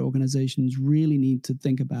something that organizations really need to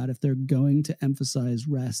think about. If they're going to emphasize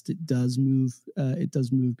rest, it does move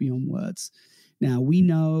beyond words. Now we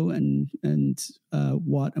know and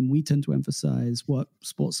we tend to emphasize what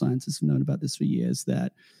sports scientists have known about this for years,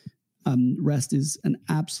 that rest is an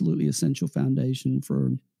absolutely essential foundation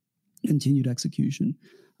for continued execution.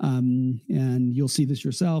 And you'll see this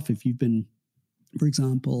yourself if you've been, for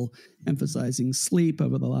example, emphasizing sleep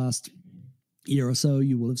over the last year or so.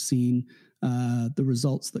 You will have seen the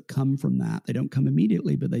results that come from that. They don't come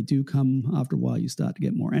immediately, but they do come after a while. You start to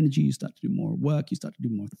get more energy, you start to do more work, you start to do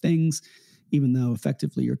more things, even though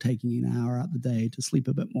effectively you're taking an hour out of the day to sleep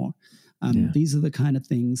a bit more. These are the kind of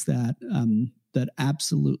things that that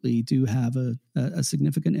absolutely do have a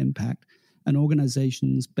significant impact. And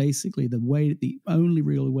organizations, basically, the only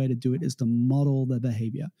real way to do it is to model the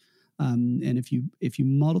behavior. And if you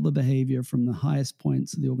model the behavior from the highest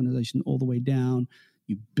points of the organization all the way down,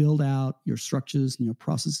 you build out your structures and your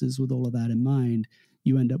processes with all of that in mind,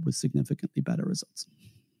 you end up with significantly better results.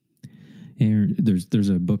 And there's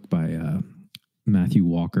a book by Matthew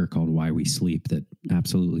Walker called Why We Sleep that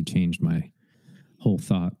absolutely changed my whole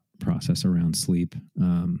thought process around sleep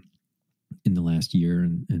in the last year,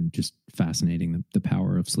 and just fascinating the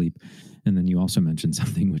power of sleep. And then you also mentioned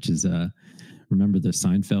something, which is remember the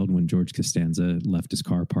Seinfeld when George Costanza left his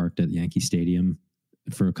car parked at Yankee Stadium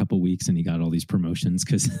for a couple of weeks and he got all these promotions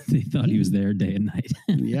because they thought he was there day and night.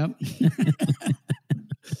 Yep.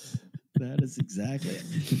 That is exactly it.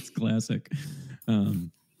 It's classic. All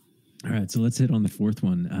right, so let's hit on the fourth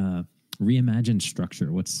one. Reimagined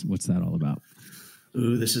structure. What's that all about?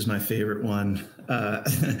 Ooh, this is my favorite one.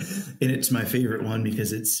 And it's my favorite one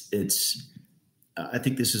because it's I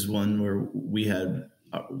think this is one where we had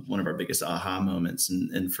one of our biggest aha moments.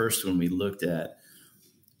 And first, when we looked at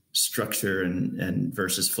structure and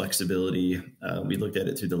versus flexibility, we looked at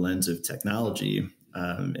it through the lens of technology.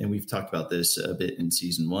 And we've talked about this a bit in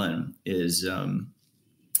season one, is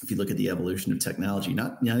if you look at the evolution of technology,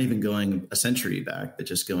 not even going a century back, but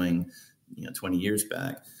just going 20 years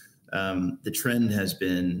back, the trend has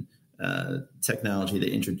been technology that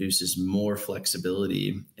introduces more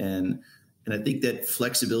flexibility. And I think that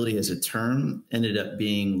flexibility as a term ended up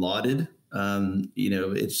being lauded.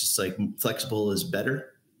 It's just like flexible is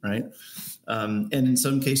better, right? And in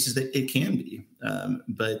some cases that it can be.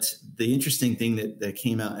 But the interesting thing that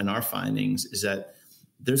came out in our findings is that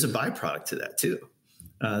there's a byproduct to that too.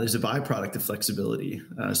 There's a byproduct of flexibility.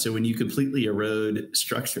 So when you completely erode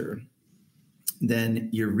structure, then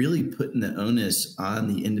you're really putting the onus on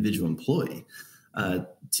the individual employee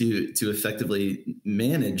to effectively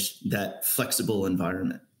manage that flexible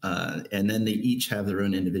environment. And then they each have their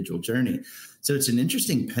own individual journey. So it's an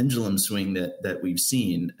interesting pendulum swing that we've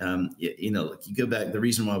seen. You go back, the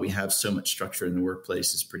reason why we have so much structure in the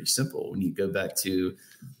workplace is pretty simple. When you go back to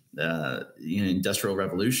Industrial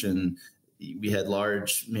Revolution, we had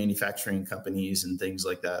large manufacturing companies and things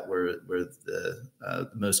like that were the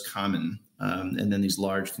most common. And then these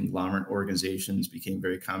large conglomerate organizations became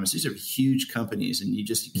very common. So these are huge companies, and you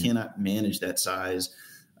cannot manage that size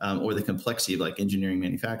or the complexity of like engineering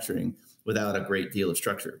manufacturing without a great deal of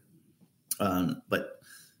structure. But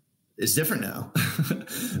it's different now.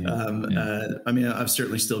 I've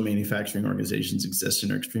certainly still manufacturing organizations exist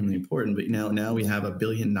and are extremely important, but now we have 1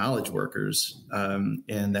 billion knowledge workers,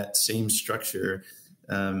 and that same structure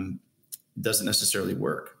doesn't necessarily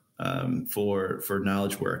work for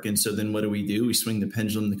knowledge work. And so then what do? We swing the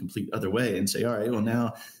pendulum the complete other way and say, all right, well,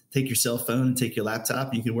 now take your cell phone and take your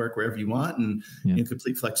laptop. You can work wherever you want and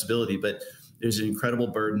complete flexibility. But there's an incredible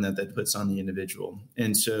burden that puts on the individual.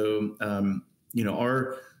 And so,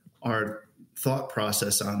 our thought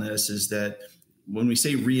process on this is that when we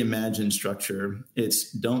say reimagine structure,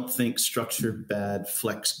 it's don't think structure bad,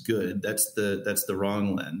 flex good. That's the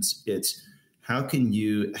wrong lens. It's how can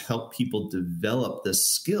you help people develop the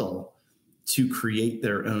skill to create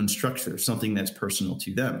their own structure, something that's personal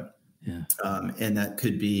to them. Yeah. And that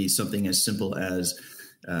could be something as simple as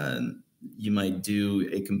you might do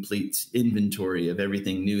a complete inventory of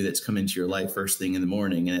everything new that's come into your life first thing in the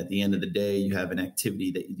morning. And at the end of the day, you have an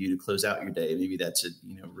activity that you do to close out your day. Maybe that's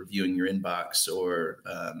reviewing your inbox or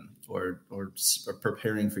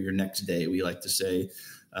preparing for your next day. We like to say,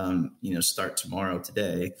 start tomorrow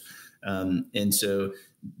today. And so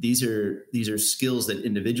these are skills that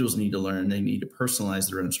individuals need to learn. They need to personalize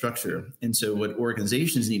their own structure. And so what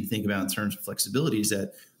organizations need to think about in terms of flexibility is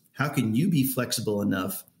that how can you be flexible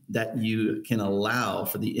enough that you can allow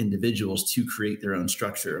for the individuals to create their own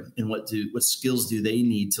structure, and what skills do they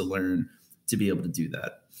need to learn to be able to do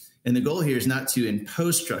that? And the goal here is not to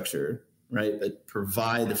impose structure, right, but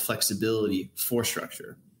provide the flexibility for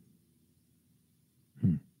structure.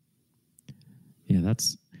 Yeah,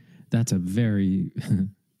 that's a very,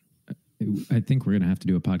 I think we're going to have to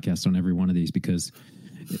do a podcast on every one of these because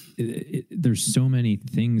there's so many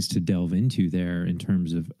things to delve into there in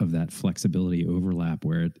terms of that flexibility overlap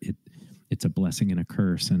where it's a blessing and a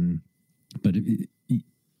curse. But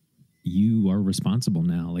you are responsible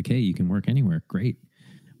now. Like, hey, you can work anywhere. Great.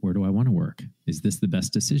 Where do I want to work? Is this the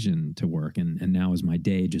best decision to work? And now is my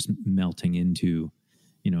day just melting into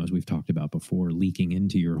as we've talked about before, leaking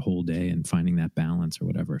into your whole day and finding that balance or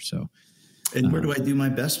whatever. So, and where do I do my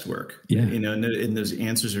best work? Yeah. And those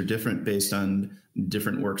answers are different based on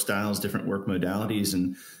different work styles, different work modalities.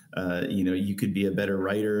 And, you could be a better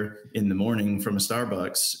writer in the morning from a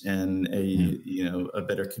Starbucks and a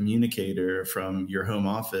better communicator from your home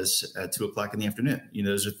office at 2:00 in the afternoon.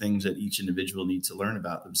 Those are things that each individual needs to learn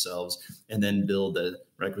about themselves and then build the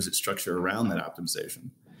requisite structure around that optimization.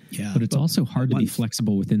 Yeah, but it's also hard to be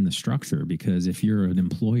flexible within the structure, because if you're an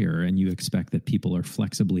employer and you expect that people are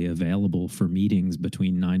flexibly available for meetings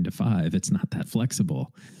between 9 to 5, it's not that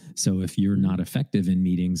flexible. So if you're not effective in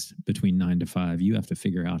meetings between 9 to 5, you have to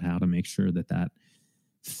figure out how to make sure that that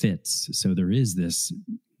fits. So there is this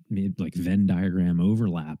like Venn diagram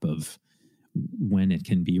overlap of when it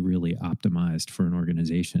can be really optimized for an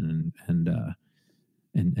organization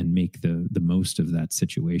and make the most of that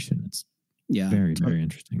situation. It's very, very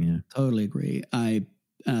interesting. Yeah, totally agree. The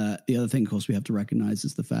other thing, of course, we have to recognize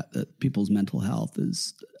is the fact that people's mental health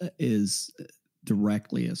is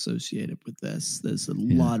directly associated with this. There's a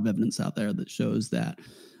lot of evidence out there that shows that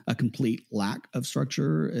a complete lack of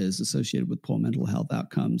structure is associated with poor mental health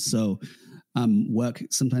outcomes. So work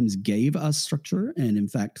sometimes gave us structure. And in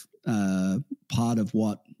fact, part of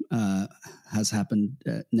what has happened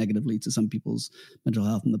negatively to some people's mental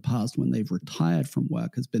health in the past when they've retired from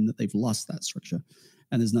work has been that they've lost that structure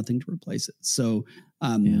and there's nothing to replace it. So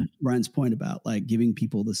Brian's point about like giving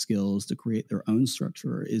people the skills to create their own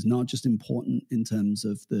structure is not just important in terms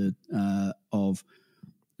of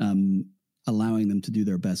allowing them to do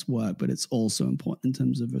their best work, but it's also important in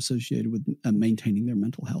terms of associated with maintaining their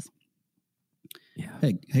mental health. Yeah.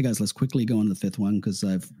 Hey guys, let's quickly go on to the fifth one because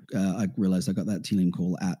I realized I got that team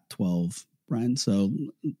call at 12, Brian. So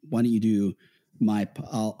why don't you do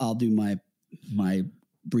I'll do my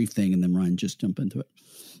brief thing and then Ryan just jump into it.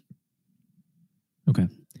 Okay.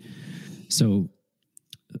 So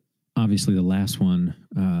obviously the last one,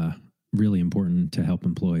 really important to help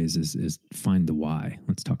employees is find the why.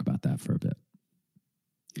 Let's talk about that for a bit.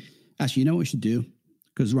 Actually, you know what we should do?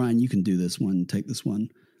 Because Ryan, you can do this one, take this one.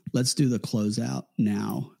 Let's do the closeout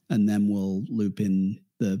now, and then we'll loop in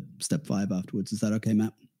the step 5 afterwards. Is that okay,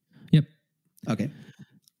 Matt? Yep. Okay.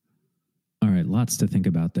 All right. Lots to think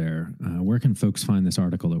about there. Where can folks find this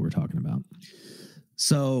article that we're talking about?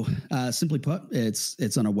 So simply put,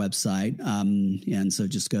 it's on a website. And so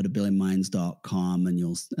just go to billionminds.com and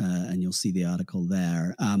you'll see the article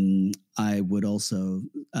there. I would also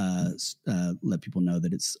let people know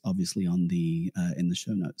that it's obviously on in the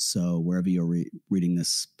show notes. So wherever you're reading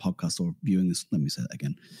this podcast or viewing this, let me say that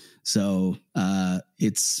again. So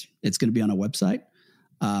it's going to be on our website.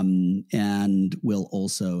 And we'll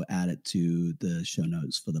also add it to the show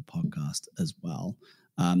notes for the podcast as well.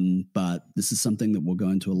 But this is something that we'll go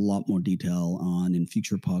into a lot more detail on in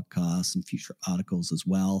future podcasts and future articles as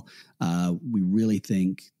well. We really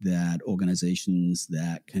think that organizations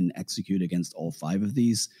that can execute against all 5 of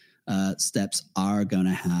these steps are going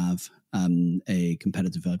to have a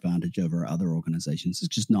competitive advantage over other organizations.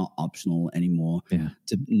 It's just not optional anymore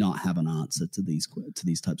to not have an answer to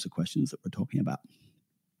these types of questions that we're talking about.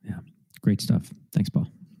 Yeah, great stuff. Thanks, Paul.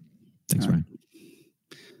 Thanks, Ryan.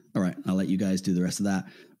 All right, I'll let you guys do the rest of that.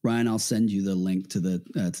 Ryan, I'll send you the link to the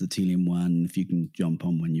Telium one if you can jump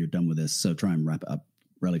on when you're done with this. So try and wrap it up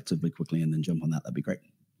relatively quickly and then jump on that. That'd be great.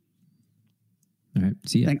 All right,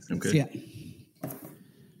 see ya. Thanks. Okay. See ya. If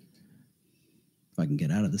I can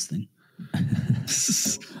get out of this thing. I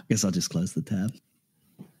guess I'll just close the tab.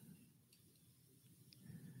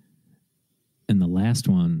 And the last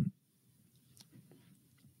one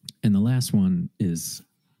is,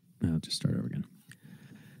 I'll just start over again.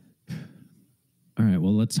 All right,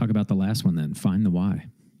 well, let's talk about the last one then. Find the why.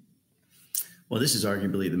 Well, this is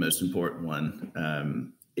arguably the most important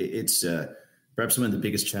one. It's perhaps one of the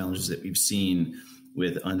biggest challenges that we've seen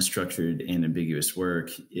with unstructured and ambiguous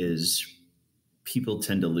work is people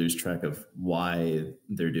tend to lose track of why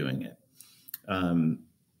they're doing it.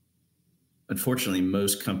 Unfortunately,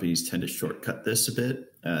 most companies tend to shortcut this a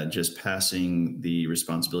bit, just passing the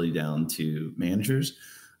responsibility down to managers.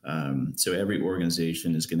 So every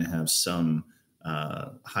organization is going to have some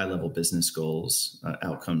high-level business goals,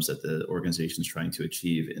 outcomes that the organization is trying to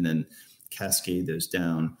achieve, and then cascade those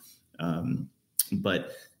down.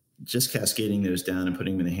 But just cascading those down and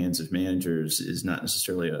putting them in the hands of managers is not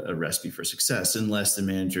necessarily a recipe for success unless the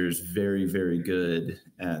manager is very, very good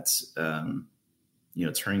at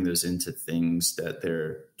turning those into things that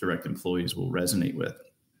their direct employees will resonate with.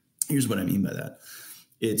 Here's what I mean by that.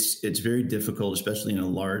 It's very difficult, especially in a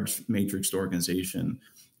large matrixed organization,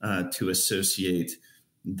 to associate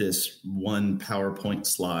this one PowerPoint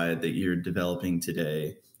slide that you're developing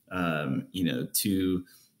today, to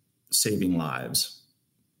saving lives,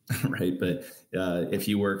 right? But if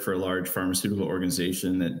you work for a large pharmaceutical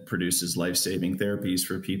organization that produces life-saving therapies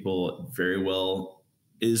for people, very well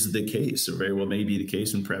is the case, or very well may be the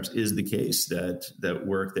case, and perhaps is the case, that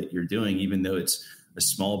work that you're doing, even though it's a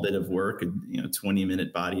small bit of work,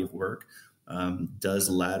 20-minute body of work, does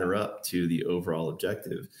ladder up to the overall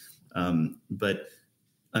objective. But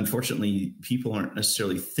unfortunately, people aren't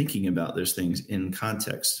necessarily thinking about those things in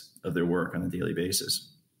context of their work on a daily basis.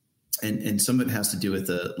 And some of it has to do with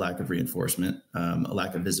a lack of reinforcement, a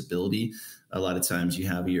lack of visibility. A lot of times you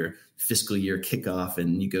have your fiscal year kickoff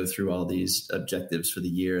and you go through all these objectives for the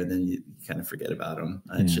year, and then you kind of forget about them.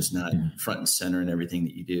 It's just not front and center in everything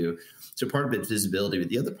that you do. So part of it is visibility, but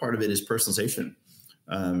the other part of it is personalization.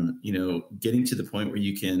 Getting to the point where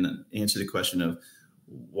you can answer the question of,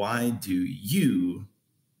 why do you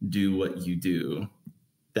do what you do?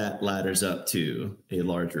 That ladders up to a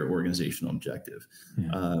larger organizational objective.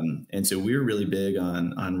 Yeah. And so we're really big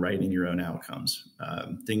on writing your own outcomes,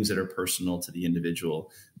 things that are personal to the individual,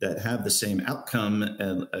 that have the same outcome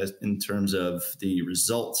as in terms of the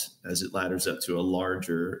result as it ladders up to a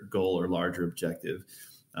larger goal or larger objective.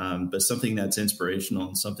 But something that's inspirational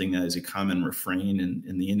and something that is a common refrain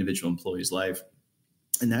in the individual employee's life.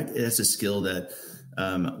 And that's a skill that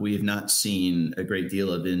we have not seen a great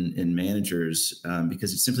deal of in managers,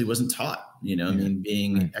 because it simply wasn't taught.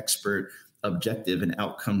 Being expert, objective, and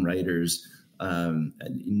outcome writers,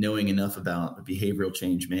 knowing enough about behavioral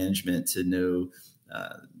change management to know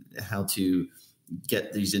how to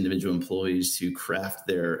get these individual employees to craft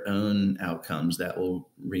their own outcomes that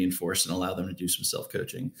will reinforce and allow them to do some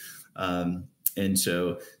self-coaching. And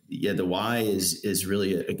so, the why is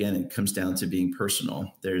really, again, it comes down to being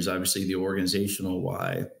personal. There's obviously the organizational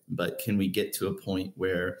why, but can we get to a point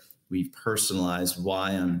where we've personalized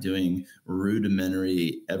why I'm doing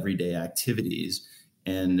rudimentary everyday activities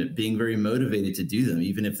and being very motivated to do them,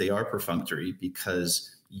 even if they are perfunctory, because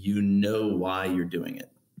you know why you're doing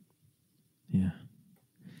it. Yeah.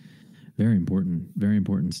 Very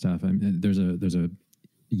important stuff. There's a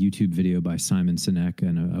YouTube video by Simon Sinek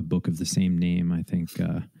and a book of the same name. I think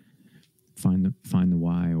find the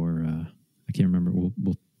why, or I can't remember.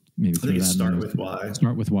 We'll maybe throw that start with why.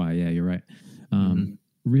 Start with why. Yeah, you're right.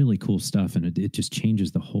 Really cool stuff, and it just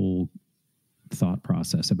changes the whole thought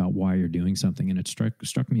process about why you're doing something. And it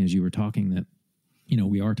struck me as you were talking that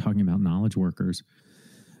we are talking about knowledge workers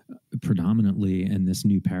predominantly in this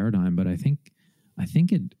new paradigm, but I think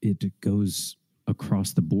it goes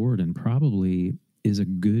across the board and probably is a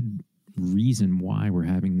good reason why we're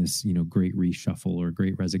having this, great reshuffle or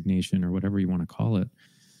great resignation or whatever you want to call it.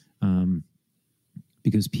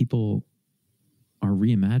 Because people are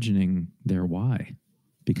reimagining their why,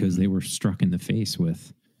 because they were struck in the face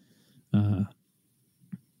with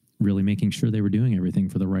really making sure they were doing everything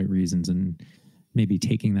for the right reasons, and maybe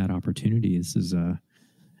taking that opportunity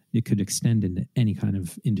it could extend into any kind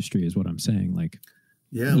of industry, is what I'm saying. Like,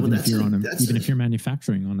 yeah, even if you're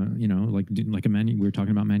manufacturing on we were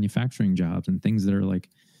talking about manufacturing jobs and things that are like,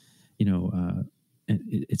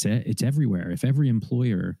 it's everywhere. If every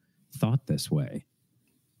employer thought this way,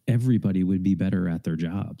 everybody would be better at their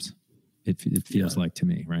jobs. It feels like to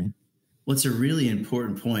me, right? Well, it's a really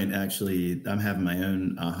important point. Actually, I'm having my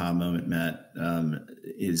own aha moment, Matt.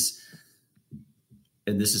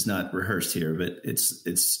 And this is not rehearsed here, but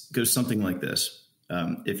it's goes something like this.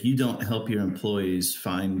 If you don't help your employees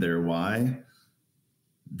find their why,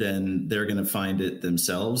 then they're going to find it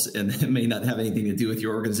themselves, and it may not have anything to do with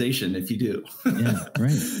your organization if you do. Yeah,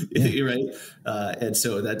 right. Yeah. Right. And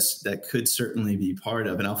so that could certainly be part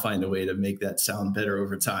of, and I'll find a way to make that sound better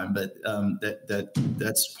over time. But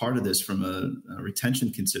that's part of this from a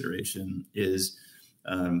retention consideration is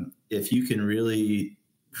if you can really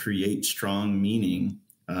create strong meaning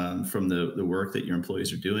from the work that your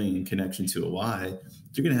employees are doing in connection to a why,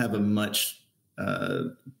 you're going to have a much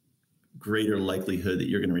greater likelihood that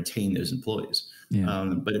you're going to retain those employees.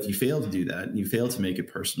 Yeah. But if you fail to do that, and you fail to make it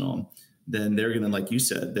personal, then they're going to, like you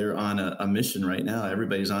said, they're on a mission right now.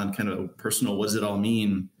 Everybody's on kind of a personal, what does it all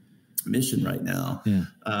mean mission right now. Yeah.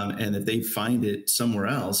 And if they find it somewhere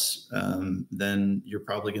else, then you're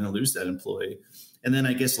probably going to lose that employee. And then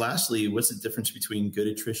I guess lastly, what's the difference between good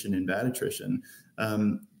attrition and bad attrition?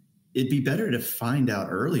 It'd be better to find out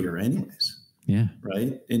earlier anyways. Yeah.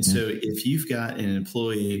 Right. And so if you've got an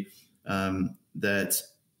employee that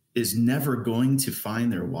is never going to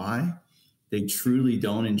find their why, they truly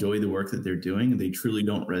don't enjoy the work that they're doing, and they truly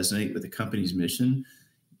don't resonate with the company's mission,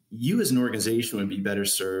 you as an organization would be better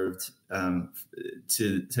served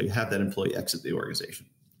to have that employee exit the organization.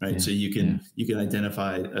 right? So you can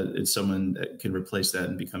identify someone that can replace that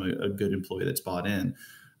and become a good employee that's bought in.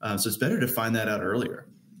 So it's better to find that out earlier,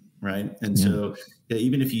 right? And so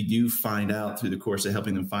even if you do find out through the course of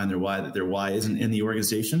helping them find their why, that their why isn't in the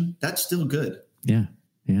organization, that's still good. Yeah.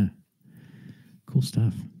 Cool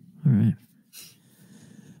stuff. All right.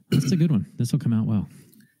 That's a good one. This will come out well.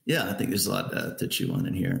 Yeah, I think there's a lot to chew on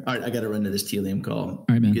in here. All right, I got to run to this Telium call. All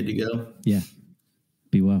right, man. You good to go? Yeah.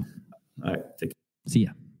 Be well. All right, take care. See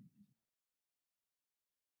ya.